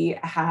she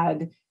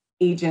had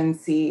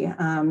agency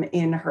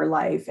in her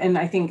life? And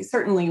I think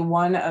certainly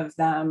one of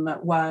them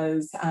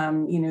was,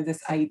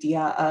 this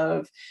idea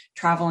of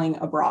traveling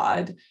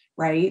abroad,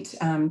 right?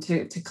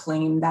 To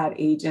claim that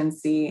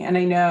agency. And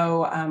I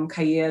know,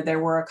 Kaya, there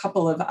were a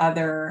couple of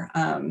other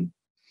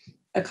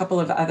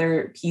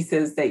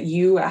pieces that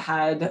you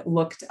had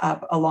looked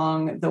up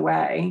along the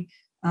way,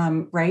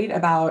 right?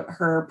 About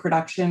her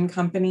production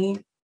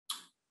company.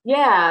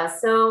 Yeah,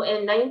 so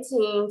in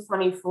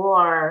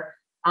 1924,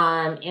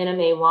 Anna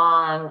May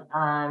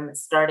Wong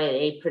started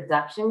a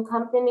production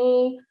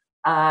company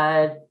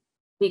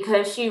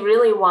because she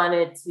really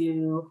wanted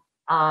to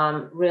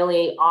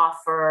really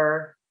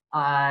offer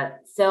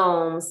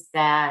films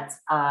that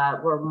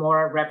were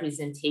more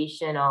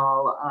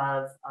representational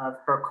of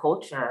her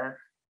culture.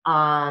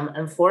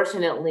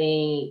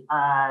 Unfortunately,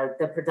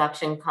 the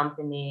production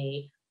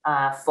company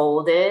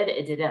folded.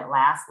 It didn't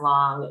last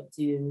long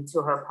due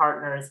to her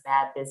partner's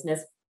bad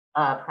business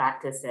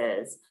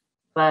practices.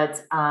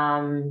 But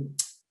Anna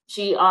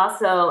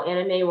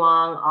May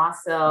Wong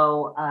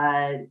also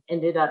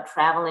ended up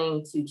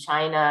traveling to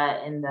China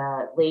in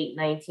the late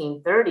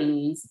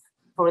 1930s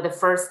for the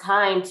first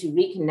time to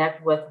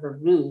reconnect with her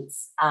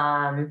roots.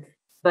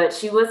 But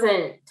she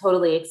wasn't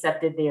totally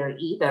accepted there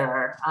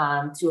either.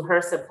 To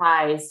her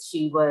surprise,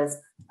 she was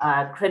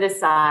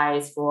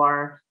criticized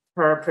for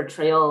her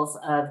portrayals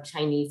of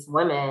Chinese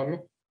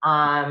women.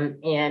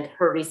 And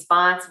her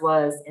response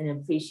was an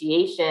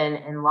appreciation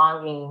and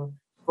longing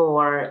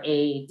for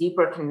a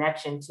deeper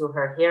connection to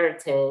her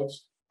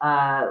heritage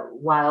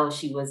while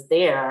she was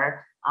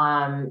there.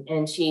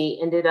 And she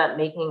ended up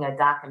making a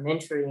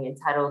documentary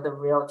entitled The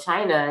Real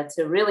China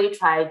to really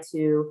try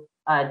to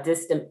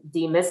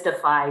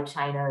demystify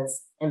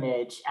China's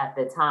image at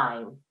the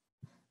time.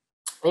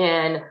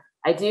 And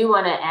I do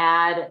want to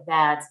add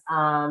that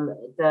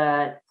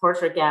the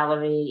portrait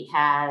gallery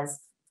has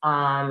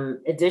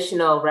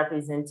additional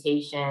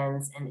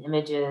representations and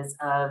images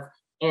of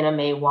Anna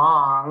May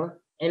Wong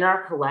in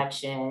our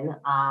collection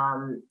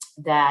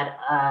that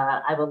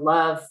I would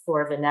love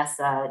for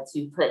Vanessa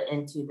to put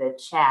into the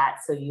chat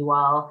so you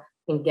all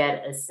can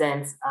get a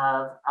sense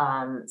of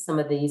some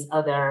of these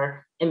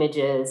other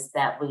images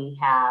that we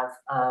have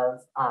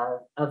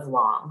of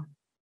Wong.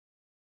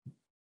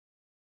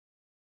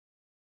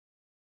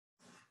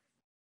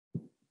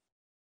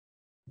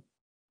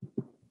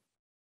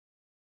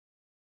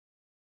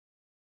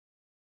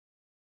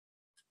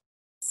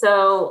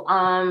 So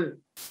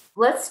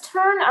let's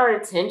turn our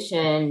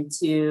attention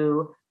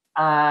to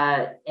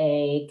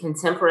a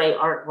contemporary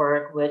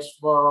artwork which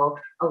will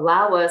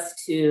allow us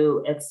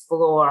to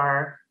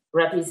explore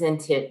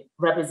representation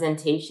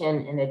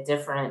in a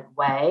different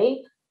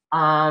way.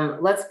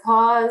 Let's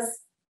pause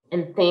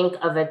and think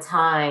of a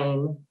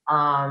time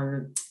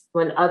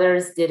when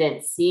others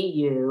didn't see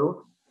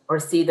you or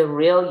see the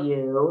real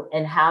you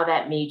and how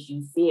that made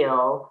you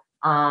feel.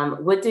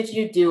 What did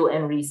you do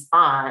in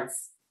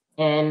response?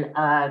 And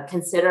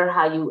consider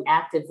how you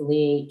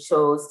actively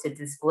chose to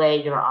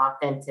display your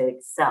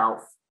authentic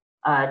self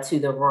to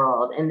the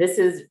world. And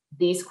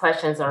these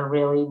questions are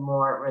really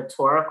more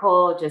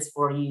rhetorical, just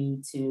for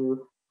you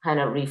to kind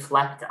of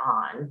reflect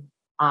on.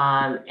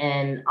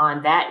 And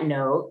on that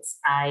note,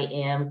 I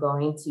am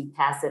going to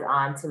pass it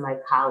on to my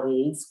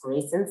colleagues,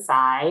 Grace and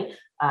Sai,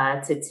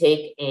 to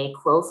take a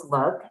close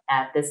look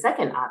at the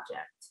second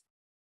object.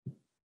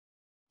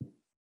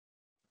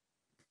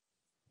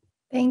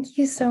 Thank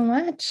you so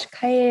much,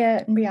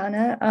 Kaya and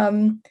Brianna.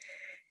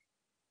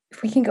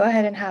 If we can go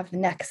ahead and have the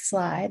next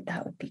slide,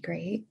 that would be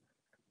great.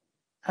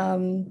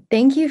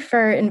 Thank you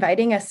for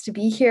inviting us to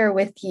be here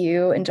with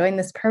you and join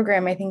this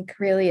program. I think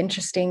really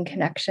interesting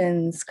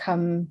connections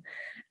come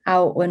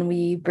out when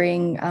we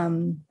bring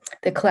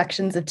the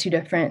collections of two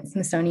different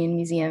Smithsonian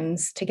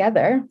museums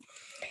together.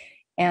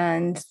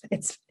 And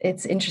it's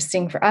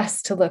interesting for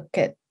us to look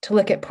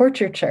at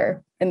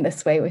portraiture in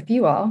this way with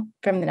you all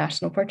from the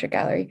National Portrait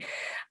Gallery.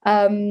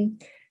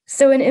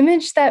 So an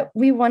image that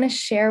we want to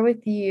share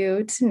with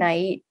you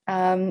tonight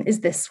is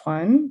this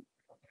one.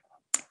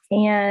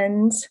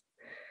 And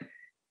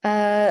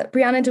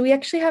Brianna, do we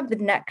actually have the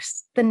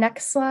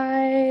next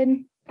slide?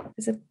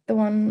 Is it the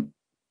one?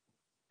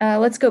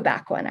 Let's go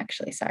back one,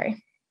 actually,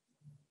 sorry.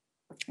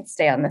 Let's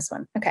stay on this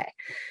one. Okay.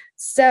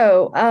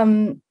 So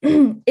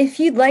if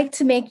you'd like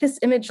to make this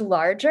image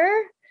larger,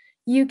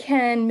 you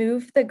can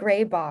move the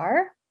gray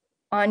bar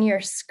on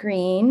your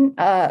screen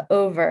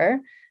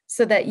over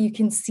so that you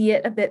can see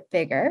it a bit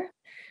bigger.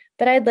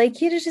 But I'd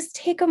like you to just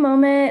take a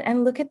moment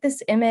and look at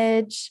this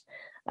image,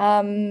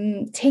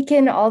 take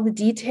in all the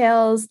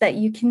details that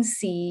you can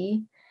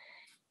see,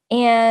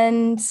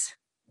 and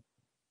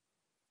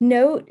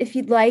note, if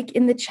you'd like,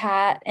 in the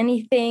chat,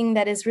 anything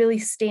that is really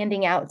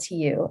standing out to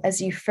you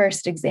as you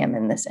first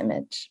examine this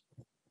image.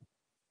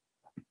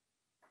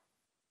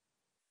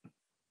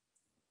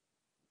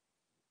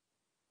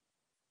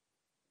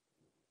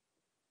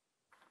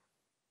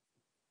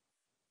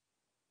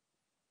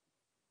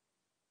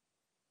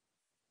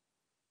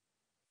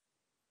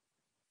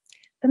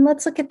 Then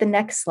let's look at the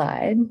next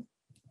slide.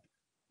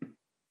 You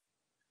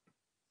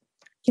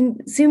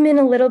can zoom in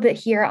a little bit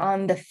here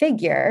on the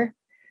figure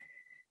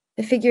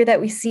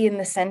that we see in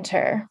the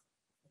center.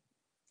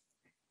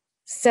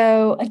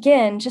 So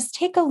again, just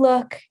take a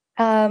look.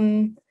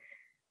 Note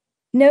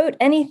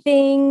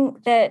anything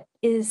that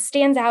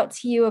stands out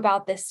to you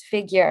about this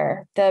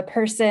figure, the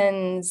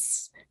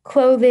person's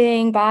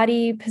clothing,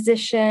 body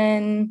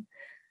position,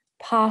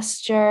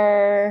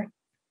 posture,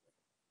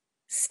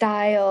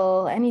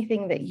 style,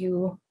 anything that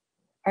you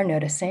are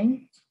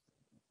noticing.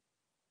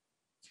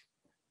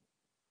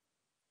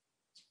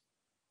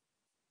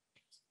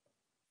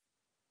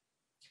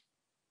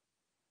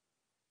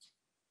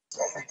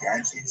 The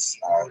Yankees,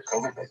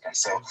 COVID victims.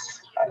 So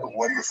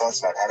what are your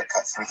thoughts about how to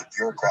cut through the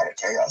bureaucratic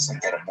chaos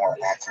and get a more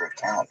accurate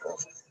count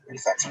of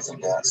infections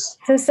and deaths?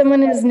 So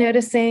someone is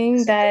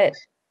noticing that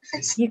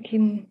you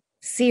can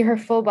see her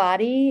full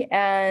body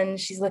and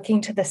she's looking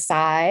to the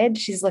side.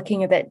 She's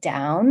looking a bit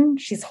down.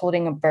 She's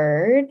holding a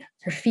bird.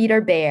 Her feet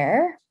are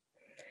bare.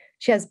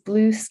 She has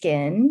blue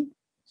skin.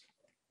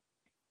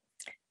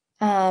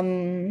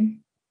 Her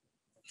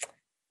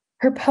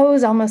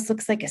pose almost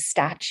looks like a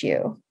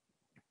statue.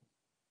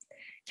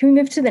 Can we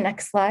move to the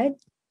next slide?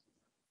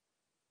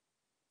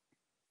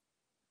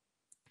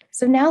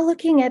 So now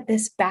looking at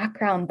this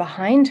background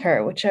behind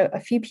her, which a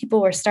few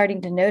people were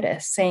starting to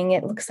notice, saying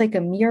it looks like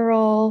a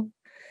mural,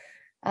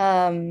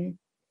 and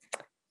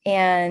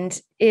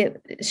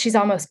she's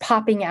almost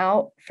popping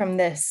out from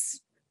this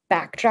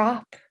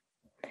backdrop.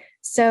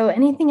 So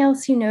anything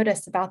else you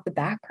notice about the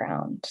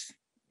background?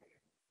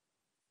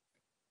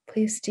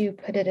 Please do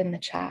put it in the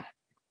chat.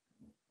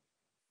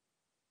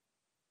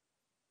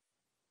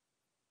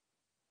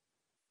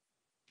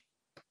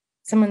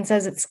 Someone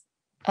says it's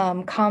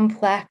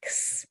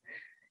complex,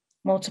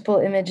 multiple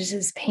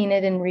images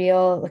painted in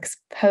real, it looks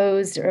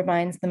posed, it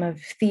reminds them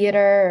of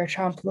theater or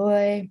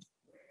trompe-l'oeil.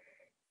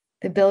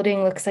 The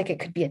building looks like it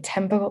could be a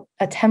temple.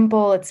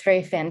 It's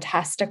very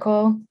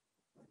fantastical,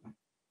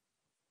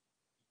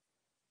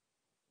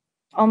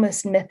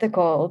 almost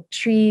mythical,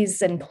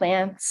 trees and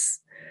plants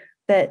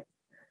that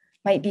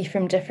might be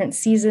from different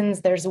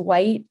seasons. There's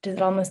white,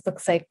 it almost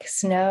looks like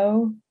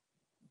snow.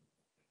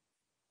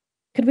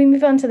 Could we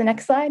move on to the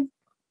next slide?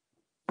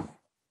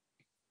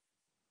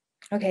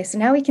 Okay, so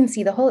now we can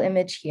see the whole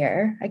image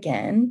here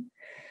again.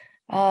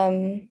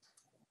 So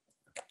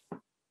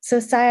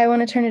Sai, I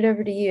want to turn it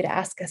over to you to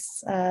ask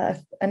us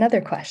another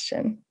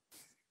question.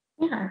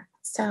 Yeah,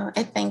 so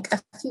I think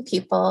a few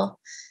people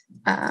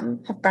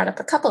have brought up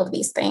a couple of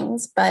these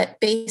things, but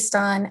based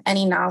on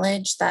any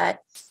knowledge that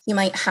you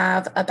might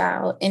have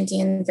about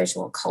Indian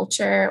visual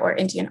culture or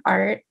Indian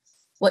art,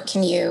 what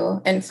can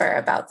you infer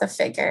about the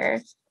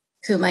figure?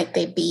 Who might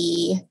they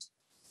be?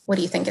 What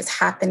do you think is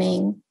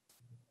happening?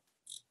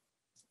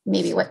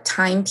 Maybe what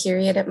time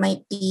period it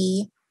might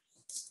be?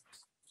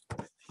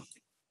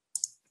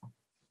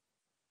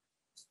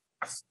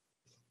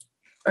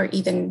 Or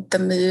even the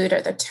mood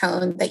or the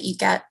tone that you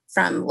get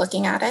from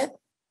looking at it.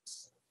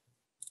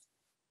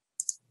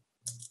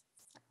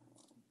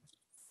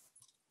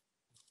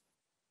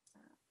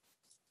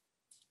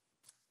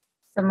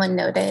 Someone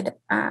noted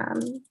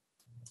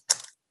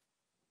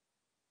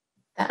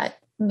that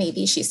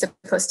maybe she's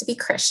supposed to be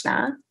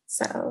Krishna,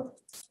 so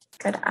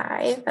good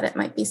eye, that it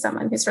might be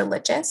someone who's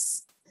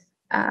religious.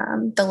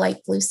 The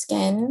light blue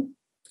skin.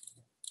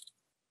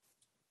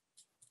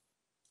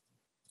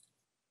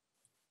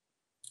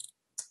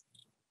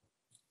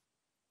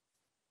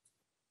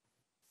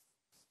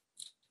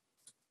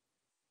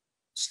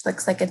 She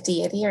looks like a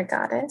deity or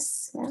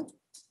goddess, yeah.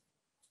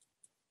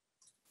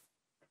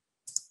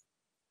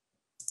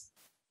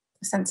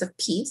 A sense of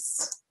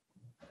peace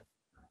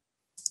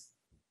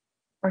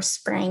or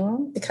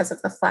spring because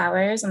of the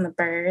flowers and the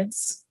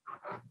birds.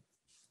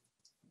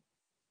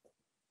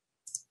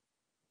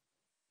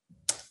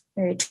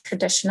 Very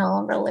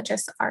traditional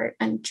religious art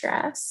and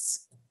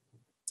dress.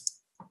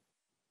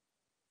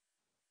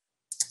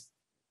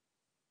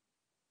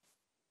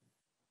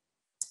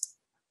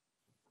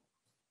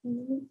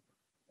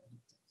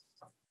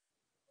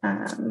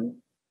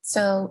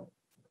 So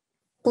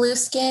blue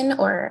skin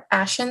or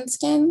ashen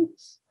skin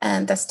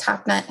and this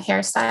top knot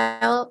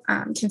hairstyle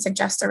can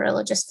suggest a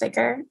religious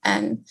figure.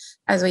 And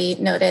as we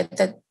noted,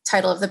 the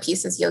title of the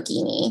piece is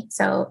yogini.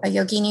 So a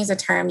yogini is a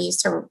term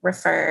used to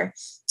refer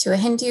to a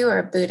Hindu or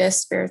a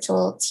Buddhist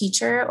spiritual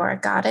teacher or a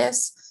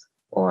goddess,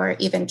 or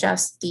even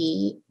just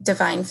the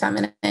divine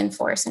feminine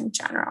force in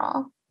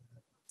general.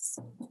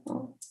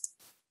 So,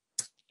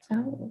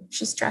 oh,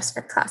 she's dressed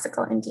for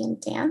classical Indian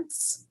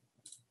dance.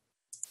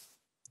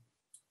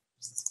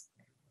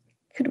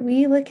 Could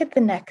we look at the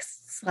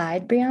next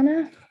slide,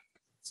 Brianna?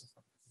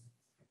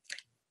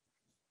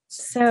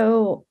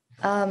 So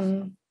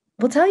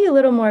we'll tell you a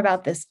little more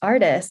about this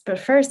artist, but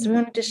first we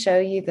wanted to show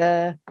you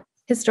the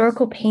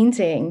historical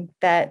painting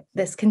that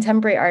this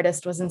contemporary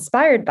artist was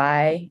inspired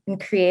by in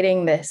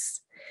creating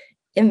this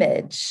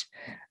image.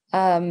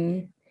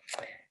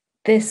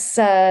 This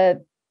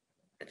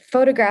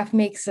photograph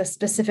makes a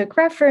specific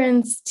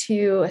reference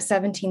to a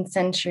 17th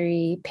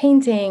century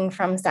painting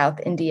from South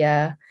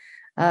India,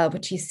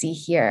 which you see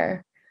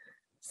here.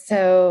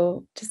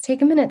 So just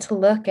take a minute to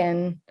look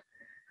and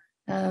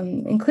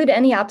include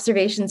any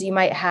observations you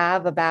might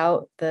have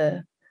about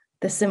the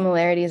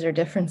similarities or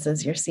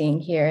differences you're seeing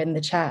here in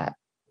the chat.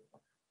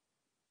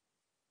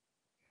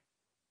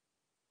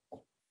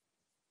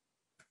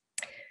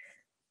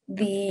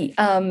 The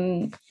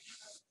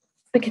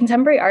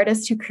contemporary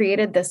artist who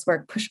created this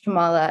work,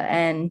 Pushpamala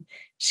N,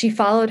 she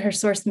followed her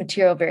source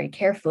material very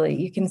carefully.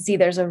 You can see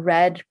there's a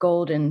red,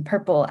 gold, and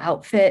purple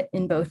outfit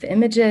in both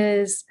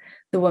images.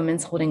 The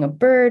woman's holding a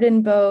bird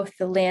in both.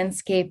 The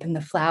landscape and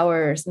the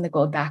flowers and the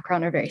gold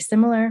background are very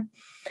similar.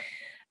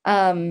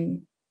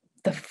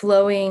 The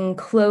flowing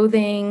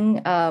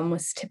clothing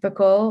was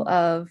typical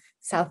of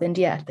South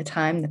India at the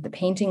time that the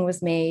painting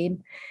was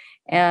made.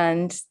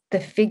 And the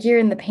figure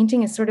in the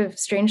painting is sort of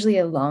strangely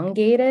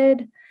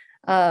elongated.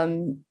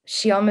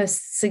 She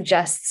almost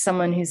suggests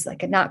someone who's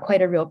like not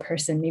quite a real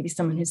person, maybe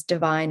someone who's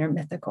divine or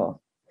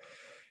mythical.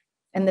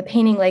 And the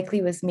painting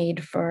likely was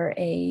made for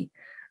a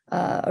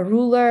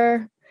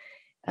ruler,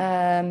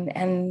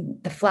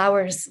 and the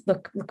flowers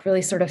look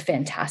really sort of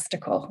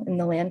fantastical in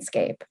the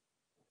landscape.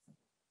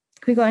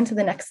 Can we go on to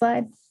the next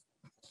slide?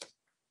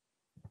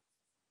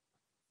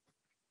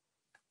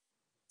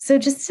 So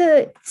just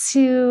to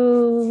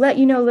let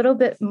you know a little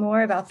bit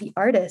more about the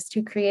artist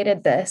who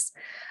created this,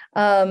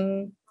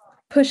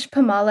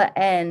 Pushpamala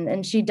N,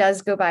 and she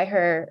does go by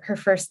her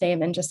first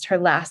name and just her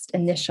last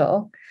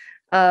initial.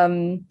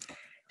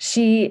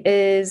 She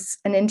is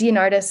an Indian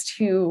artist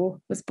who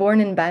was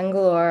born in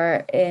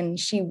Bangalore, and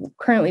she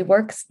currently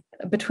works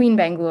between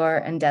Bangalore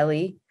and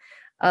Delhi.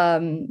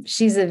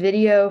 She's a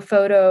video,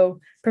 photo,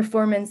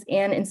 performance,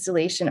 and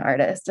installation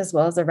artist, as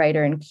well as a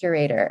writer and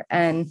curator.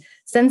 And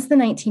since the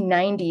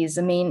 1990s,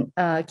 a main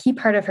key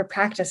part of her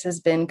practice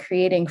has been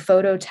creating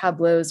photo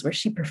tableaus where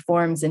she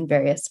performs in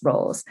various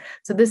roles.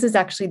 So this is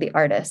actually the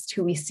artist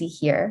who we see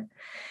here.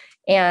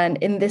 And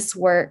in this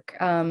work,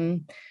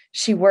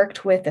 she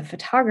worked with a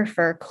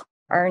photographer,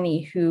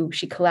 Arnie, who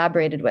she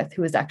collaborated with,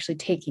 who was actually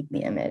taking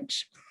the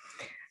image.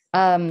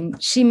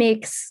 She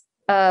makes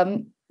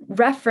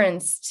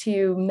reference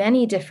to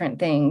many different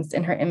things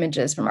in her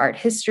images, from art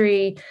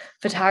history,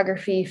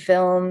 photography,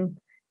 film,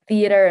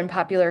 theater, and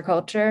popular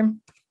culture.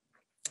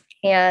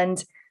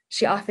 And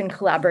she often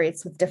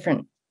collaborates with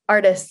different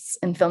artists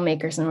and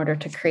filmmakers in order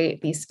to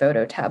create these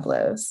photo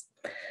tableaus.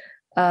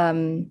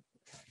 If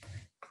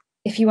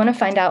you want to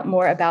find out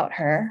more about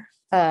her,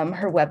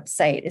 her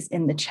website is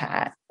in the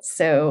chat.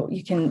 So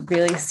you can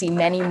really see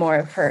many more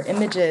of her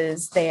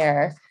images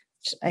there,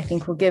 which I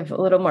think will give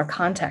a little more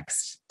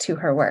context to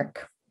her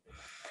work.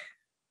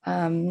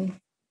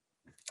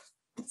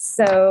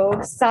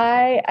 So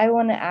Sai, I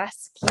want to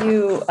ask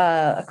you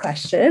a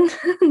question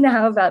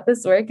now about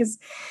this work.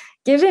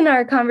 Given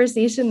our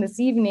conversation this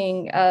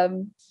evening,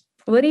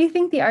 what do you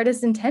think the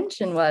artist's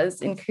intention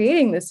was in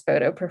creating this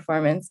photo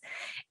performance?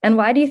 And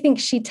why do you think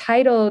she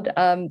titled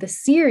the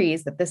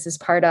series that this is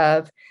part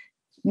of,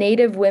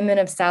 Native Women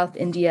of South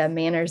India,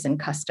 Manners and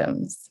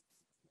Customs?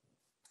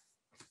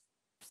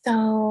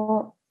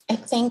 So I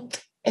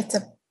think it's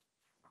a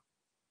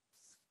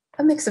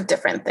mix of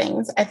different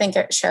things. I think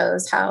it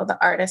shows how the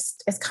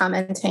artist is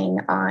commenting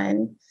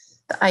on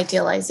the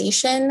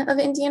idealization of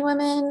Indian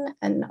women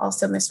and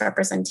also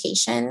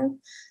misrepresentation.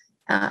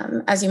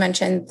 As you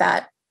mentioned,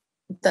 that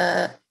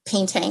the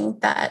painting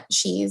that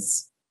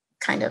she's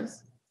kind of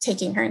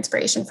taking her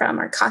inspiration from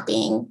or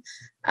copying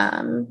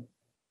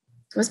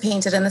was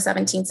painted in the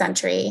 17th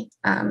century.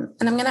 And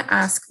I'm going to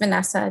ask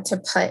Vanessa to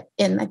put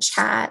in the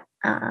chat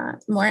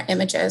more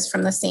images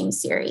from the same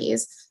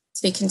series,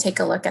 so we can take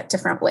a look at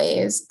different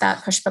ways that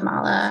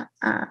Pushpamala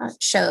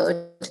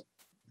showed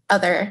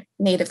other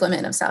Native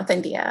women of South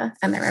India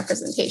and their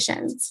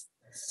representations.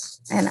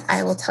 And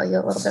I will tell you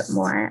a little bit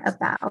more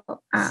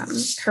about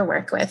her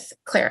work with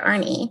Claire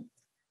Arnie.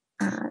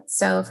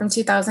 So from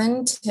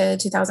 2000 to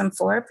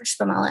 2004,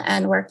 Pushpamala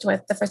N worked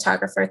with the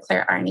photographer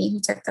Claire Arnie, who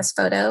took this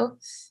photo,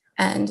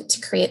 and to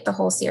create the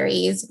whole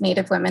series,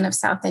 Native Women of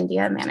South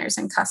India, Manners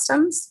and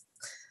Customs.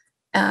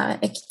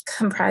 It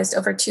comprised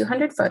over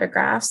 200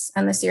 photographs,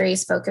 and the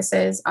series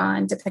focuses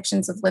on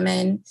depictions of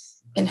women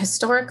in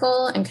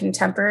historical and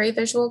contemporary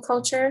visual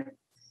culture,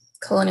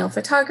 colonial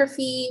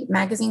photography,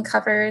 magazine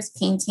covers,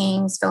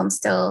 paintings, film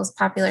stills,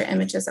 popular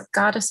images of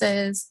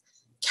goddesses,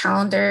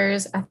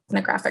 calendars,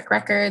 ethnographic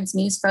records,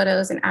 news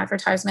photos, and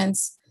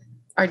advertisements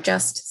are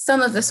just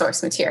some of the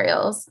source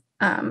materials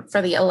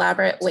for the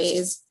elaborate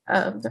ways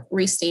of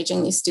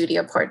restaging these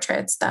studio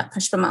portraits that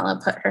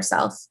Pushpamala put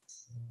herself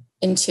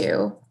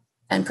into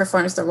and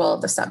performs the role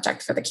of the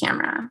subject for the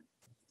camera.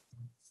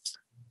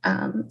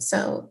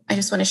 So I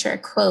just want to share a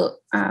quote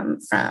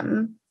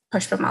from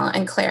Pushpamala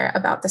and Claire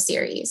about the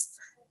series.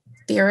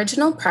 The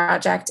original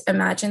project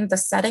imagined the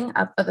setting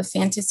up of a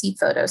fantasy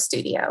photo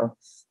studio,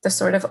 the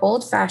sort of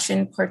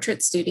old-fashioned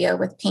portrait studio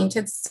with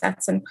painted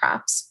sets and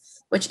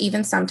props, which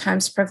even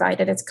sometimes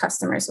provided its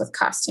customers with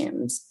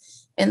costumes.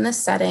 In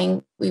this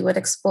setting, we would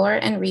explore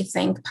and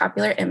rethink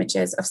popular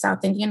images of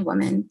South Indian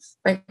women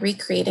by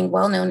recreating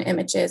well-known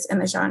images in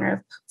the genre of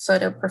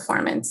photo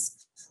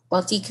performance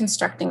while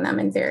deconstructing them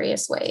in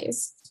various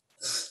ways.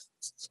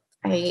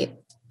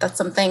 That's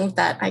something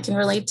that I can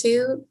relate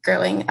to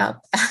growing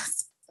up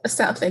as a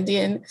South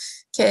Indian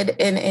kid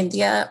in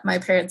India. My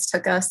parents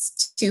took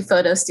us to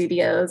photo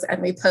studios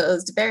and we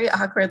posed very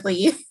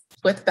awkwardly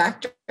with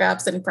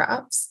backdrops and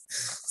props.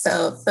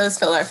 So those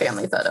fill our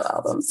family photo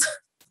albums.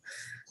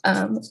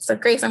 So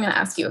Grace, I'm going to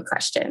ask you a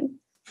question.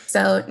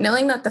 So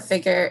knowing that the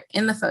figure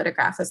in the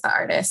photograph is the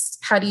artist,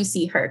 how do you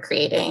see her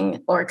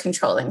creating or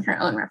controlling her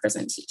own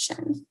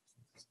representation?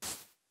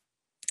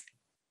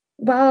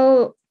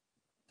 Well,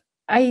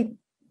 I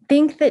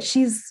think that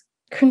she's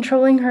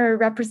controlling her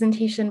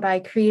representation by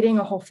creating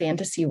a whole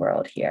fantasy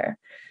world here.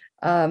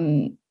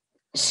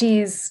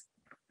 She's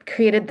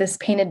created this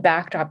painted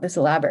backdrop, this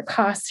elaborate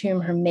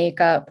costume, her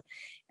makeup,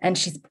 and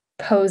she's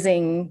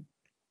posing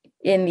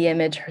in the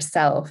image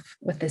herself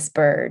with this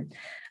bird.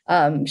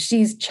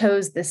 She's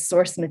chose this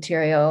source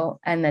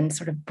material and then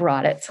sort of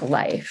brought it to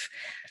life.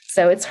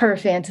 So it's her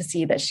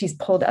fantasy that she's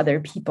pulled other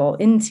people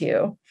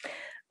into.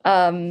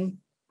 And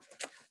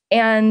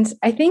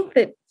I think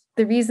that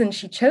the reason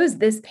she chose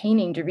this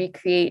painting to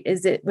recreate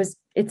is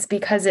it's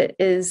because it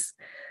is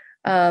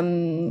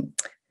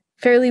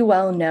fairly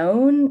well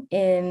known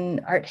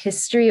in art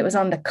history. It was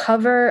on the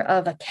cover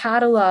of a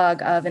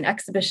catalog of an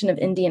exhibition of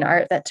Indian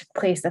art that took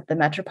place at the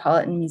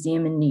Metropolitan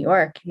Museum in New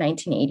York in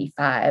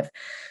 1985.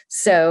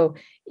 So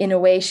in a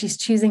way, she's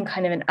choosing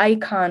kind of an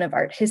icon of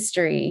art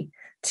history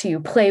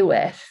to play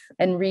with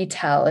and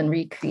retell and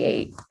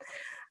recreate.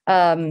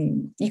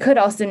 You could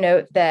also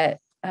note that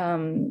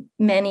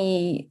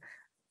many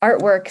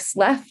artworks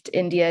left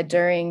India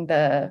during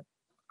the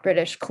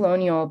British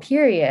colonial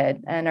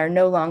period and are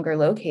no longer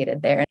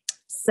located there.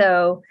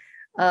 So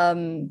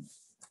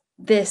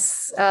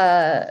this,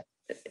 could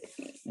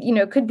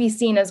be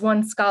seen, as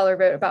one scholar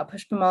wrote about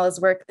Pushpamala's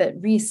work,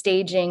 that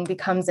restaging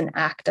becomes an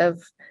act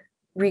of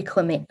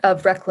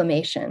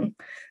reclamation,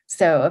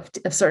 so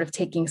of sort of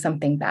taking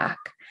something back.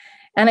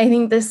 And I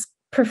think this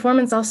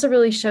performance also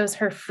really shows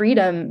her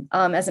freedom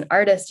as an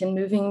artist in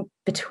moving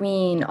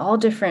between all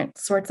different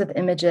sorts of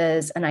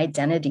images and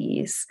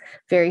identities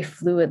very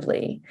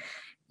fluidly.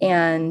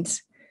 And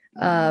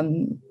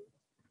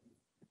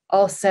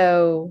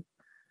also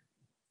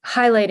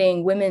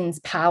highlighting women's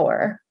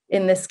power,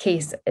 in this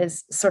case,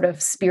 as sort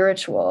of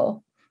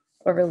spiritual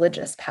or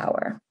religious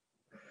power.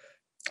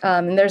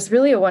 And there's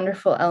really a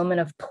wonderful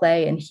element of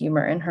play and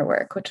humor in her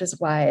work, which is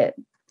why it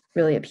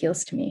really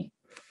appeals to me.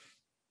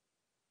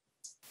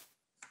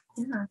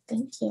 Yeah,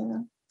 thank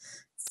you.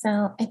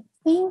 So I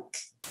think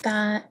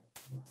that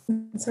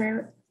since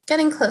we're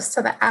getting close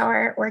to the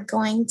hour, we're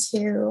going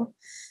to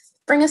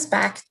bring us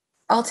back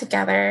all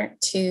together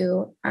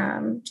to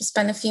just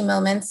spend a few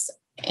moments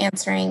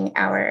answering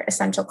our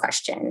essential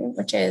question,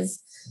 which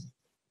is,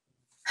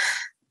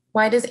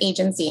 why does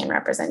agency and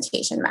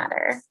representation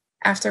matter?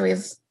 After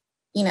we've,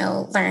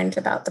 learned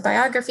about the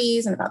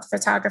biographies and about the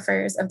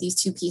photographers of these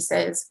two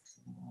pieces,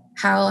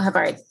 how have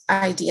our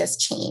ideas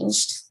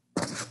changed?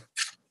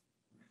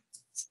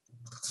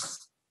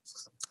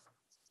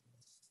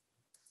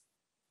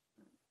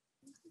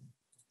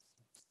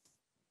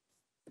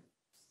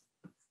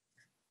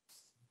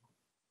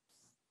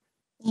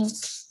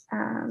 Let's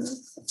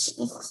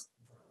see.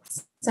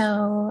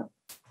 So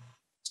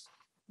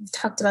we've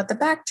talked about the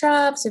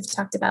backdrops, we've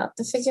talked about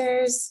the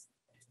figures,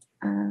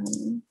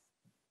 and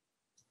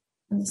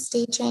the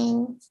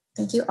staging.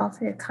 Thank you all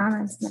for your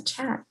comments in the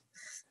chat.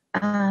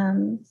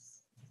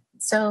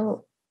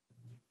 So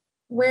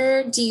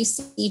where do you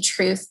see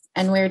truth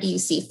and where do you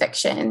see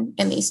fiction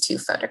in these two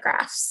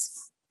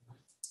photographs?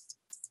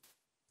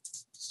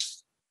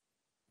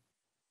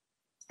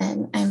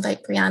 And I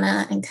invite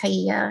Brianna and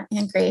Kaya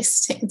and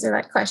Grace to answer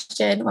that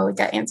question while we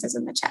get answers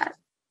in the chat.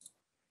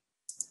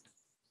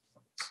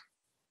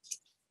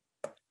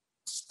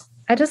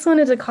 I just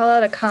wanted to call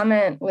out a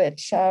comment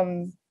which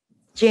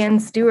Jan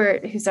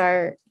Stewart, who's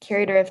our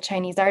curator of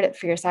Chinese art at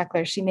Freer and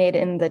Sackler, she made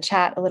in the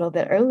chat a little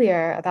bit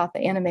earlier about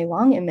the Anna May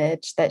Wong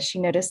image, that she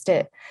noticed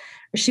it,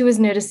 or she was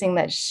noticing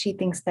that she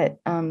thinks that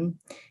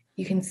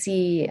you can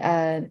see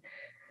a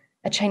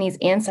Chinese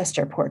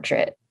ancestor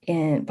portrait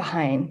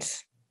behind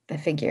the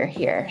figure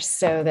here,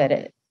 so that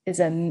it is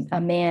a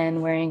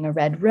man wearing a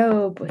red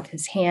robe with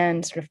his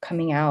hand sort of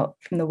coming out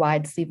from the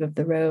wide sleeve of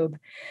the robe.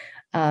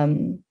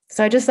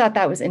 So I just thought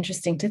that was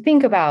interesting to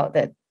think about,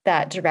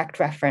 that direct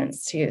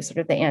reference to sort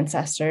of the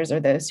ancestors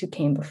or those who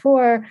came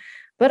before,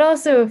 but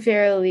also a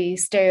fairly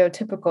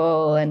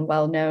stereotypical and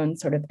well-known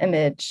sort of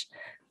image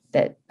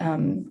that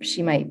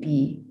she might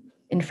be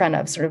in front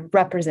of, sort of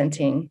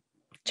representing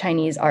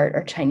Chinese art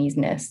or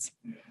Chineseness.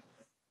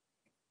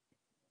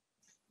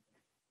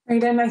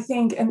 Right,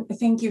 and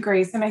thank you,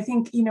 Grace. And I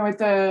think,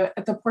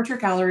 at the portrait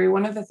gallery,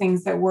 one of the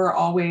things that we're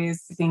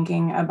always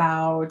thinking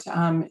about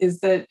is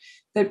that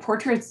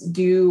portraits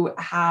do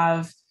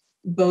have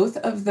both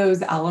of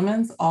those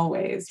elements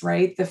always,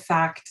 right? The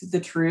fact,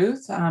 the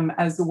truth,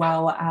 as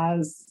well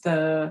as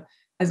the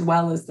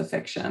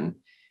fiction.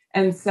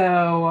 And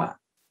so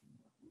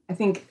I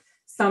think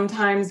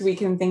sometimes we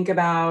can think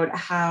about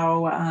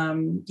how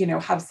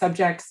how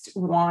subjects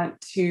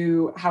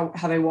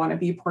how they want to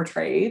be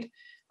portrayed.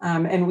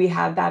 And we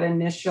had that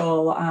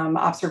initial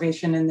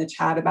observation in the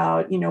chat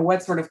about,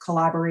 what sort of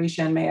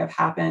collaboration may have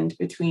happened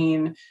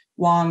between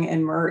Wong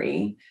and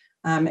Murray,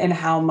 and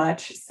how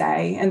much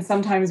say. And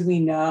sometimes we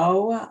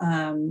know,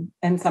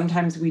 and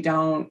sometimes we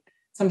don't.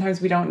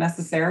 Sometimes we don't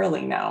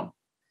necessarily know.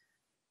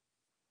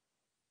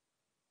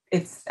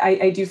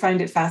 I do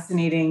find it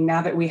fascinating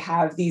now that we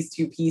have these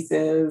two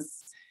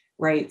pieces,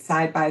 right,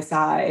 side by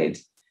side.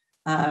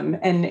 And,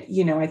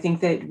 I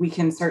think that we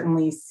can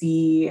certainly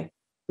see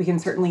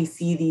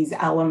these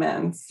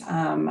elements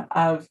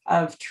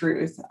of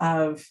truth,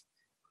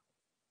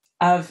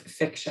 of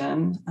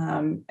fiction,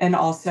 and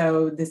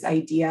also this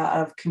idea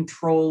of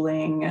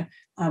controlling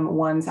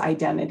one's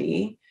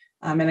identity.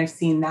 And I've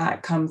seen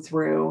that come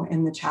through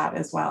in the chat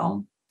as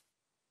well.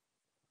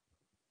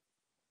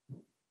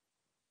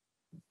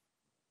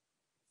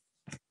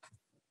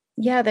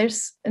 Yeah,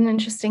 there's an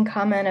interesting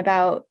comment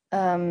about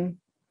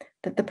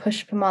that the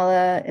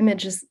Pushpamala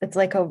image it's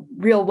like a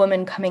real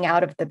woman coming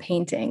out of the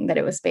painting that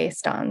it was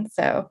based on.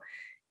 So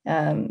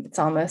it's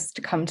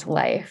almost come to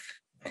life.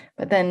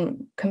 But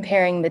then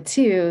comparing the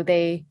two,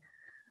 they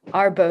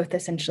are both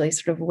essentially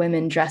sort of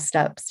women dressed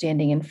up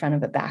standing in front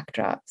of a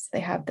backdrop. So they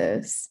have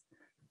those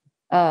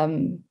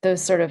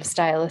sort of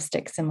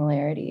stylistic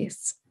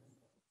similarities.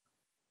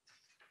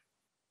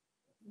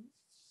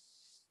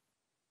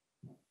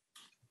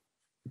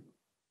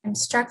 I'm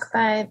struck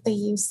by the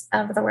use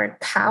of the word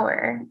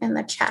power in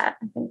the chat.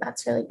 I think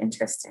that's really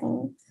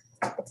interesting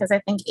because I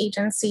think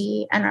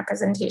agency and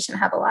representation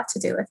have a lot to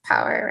do with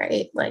power,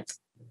 right? Like,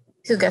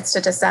 who gets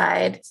to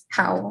decide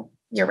how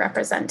you're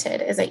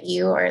represented? Is it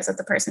you or is it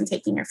the person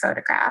taking your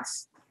photograph?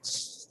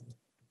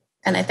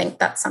 And I think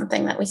that's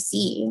something that we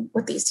see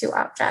with these two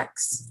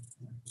objects.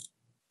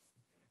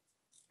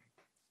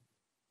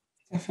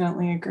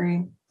 Definitely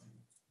agree.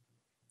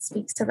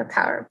 Speaks to the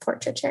power of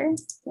portraiture.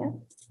 Yeah.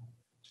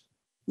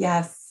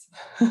 Yes.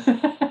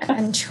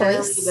 And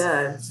choice.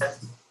 Really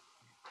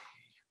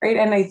Right.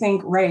 And I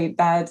think, right,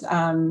 that,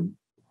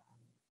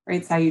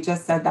 right, Sai, you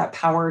just said that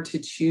power to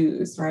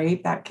choose,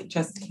 right? That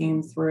just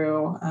came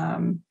through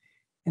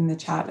in the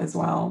chat as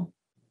well.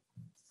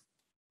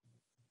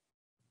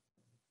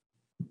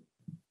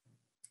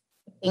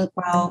 I think,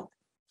 well,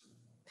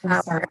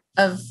 power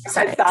of,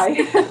 sorry.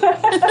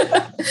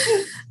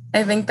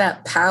 I think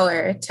that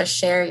power to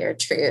share your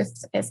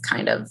truth is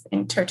kind of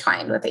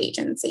intertwined with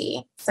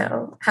agency.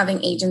 So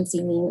having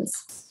agency means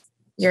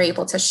you're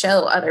able to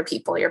show other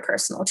people your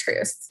personal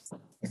truth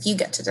if you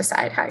get to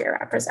decide how you're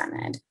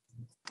represented.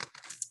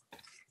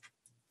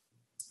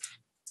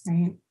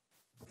 Right.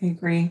 I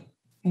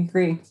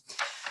agree.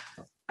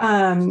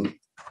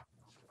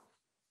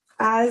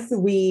 As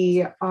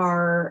we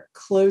are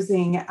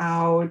closing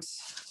out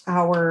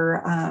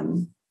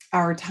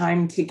our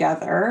time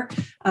together,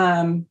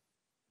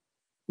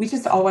 we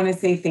just all want to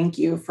say thank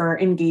you for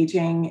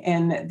engaging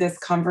in this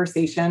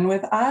conversation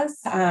with us.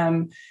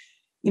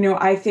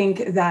 I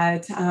think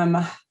that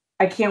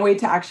I can't wait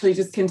to actually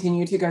just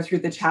continue to go through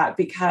the chat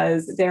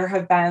because there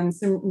have been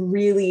some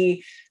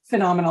really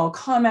phenomenal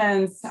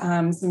comments,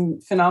 some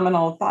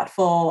phenomenal,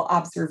 thoughtful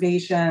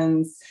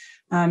observations,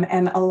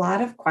 and a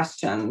lot of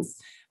questions.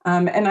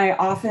 And I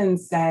often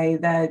say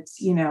that,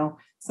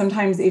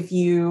 sometimes if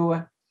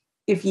you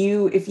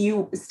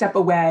step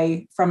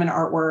away from an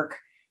artwork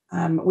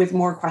with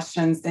more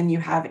questions than you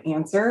have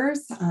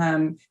answers,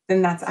 then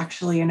that's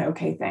actually an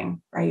okay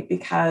thing, right?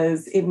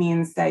 Because it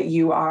means that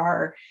you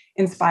are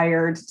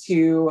inspired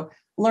to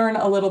learn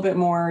a little bit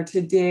more,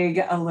 to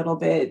dig a little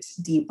bit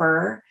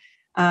deeper.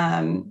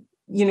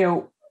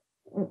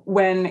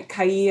 When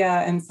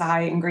Kaya and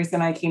Sai and Grace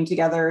and I came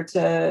together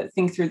to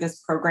think through this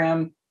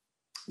program,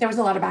 there was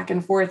a lot of back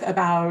and forth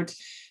about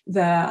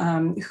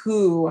the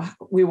who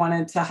we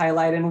wanted to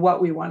highlight and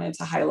what we wanted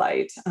to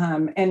highlight.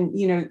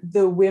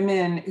 The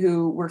women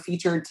who were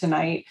featured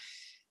tonight,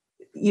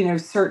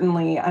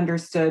 certainly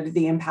understood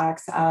the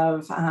impacts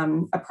of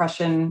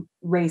oppression,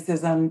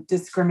 racism,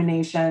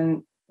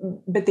 discrimination,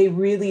 but they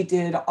really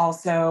did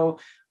also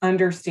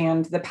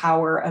understand the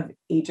power of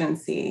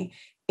agency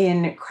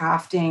in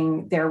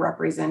crafting their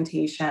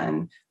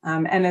representation.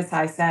 And as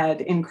I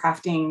said, in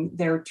crafting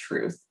their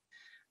truth.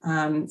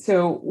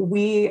 So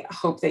we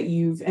hope that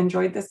you've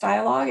enjoyed this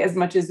dialogue as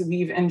much as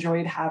we've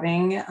enjoyed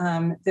having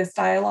this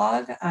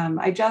dialogue.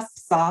 I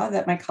just saw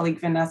that my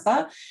colleague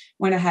Vanessa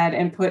went ahead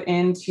and put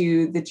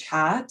into the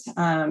chat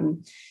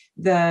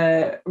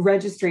the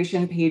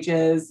registration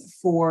pages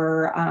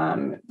for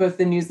both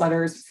the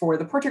newsletters for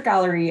the Portrait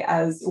Gallery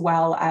as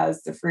well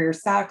as the Freer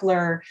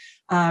Sackler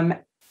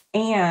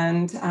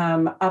and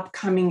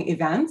upcoming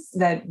events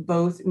that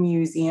both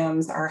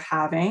museums are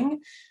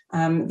having.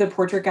 The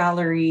Portrait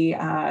Gallery,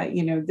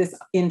 this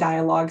In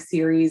Dialogue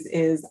series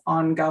is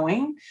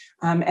ongoing,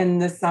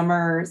 and the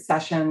summer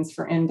sessions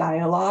for In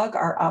Dialogue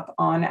are up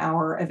on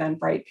our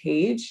Eventbrite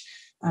page.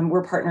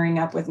 We're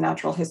partnering up with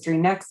Natural History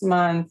next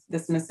month, the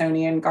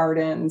Smithsonian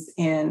Gardens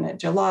in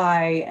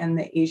July, and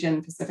the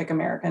Asian Pacific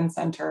American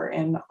Center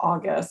in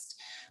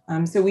August.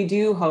 So we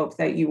do hope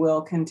that you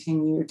will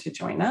continue to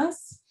join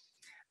us.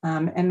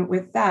 And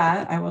with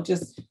that, I will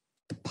just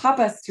pop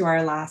us to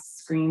our last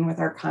screen with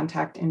our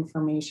contact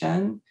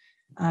information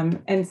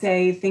and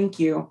say thank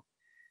you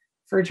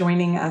for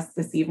joining us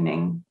this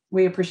evening.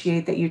 We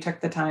appreciate that you took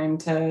the time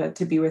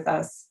to be with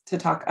us to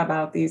talk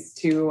about these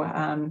two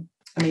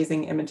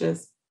amazing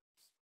images.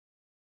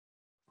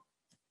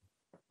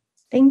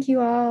 Thank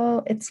you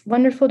all. It's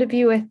wonderful to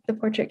be with the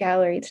Portrait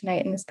Gallery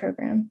tonight in this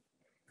program.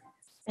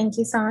 Thank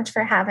you so much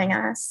for having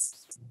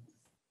us.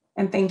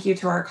 And thank you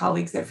to our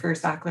colleagues at Freer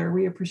Sackler.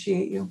 We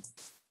appreciate you.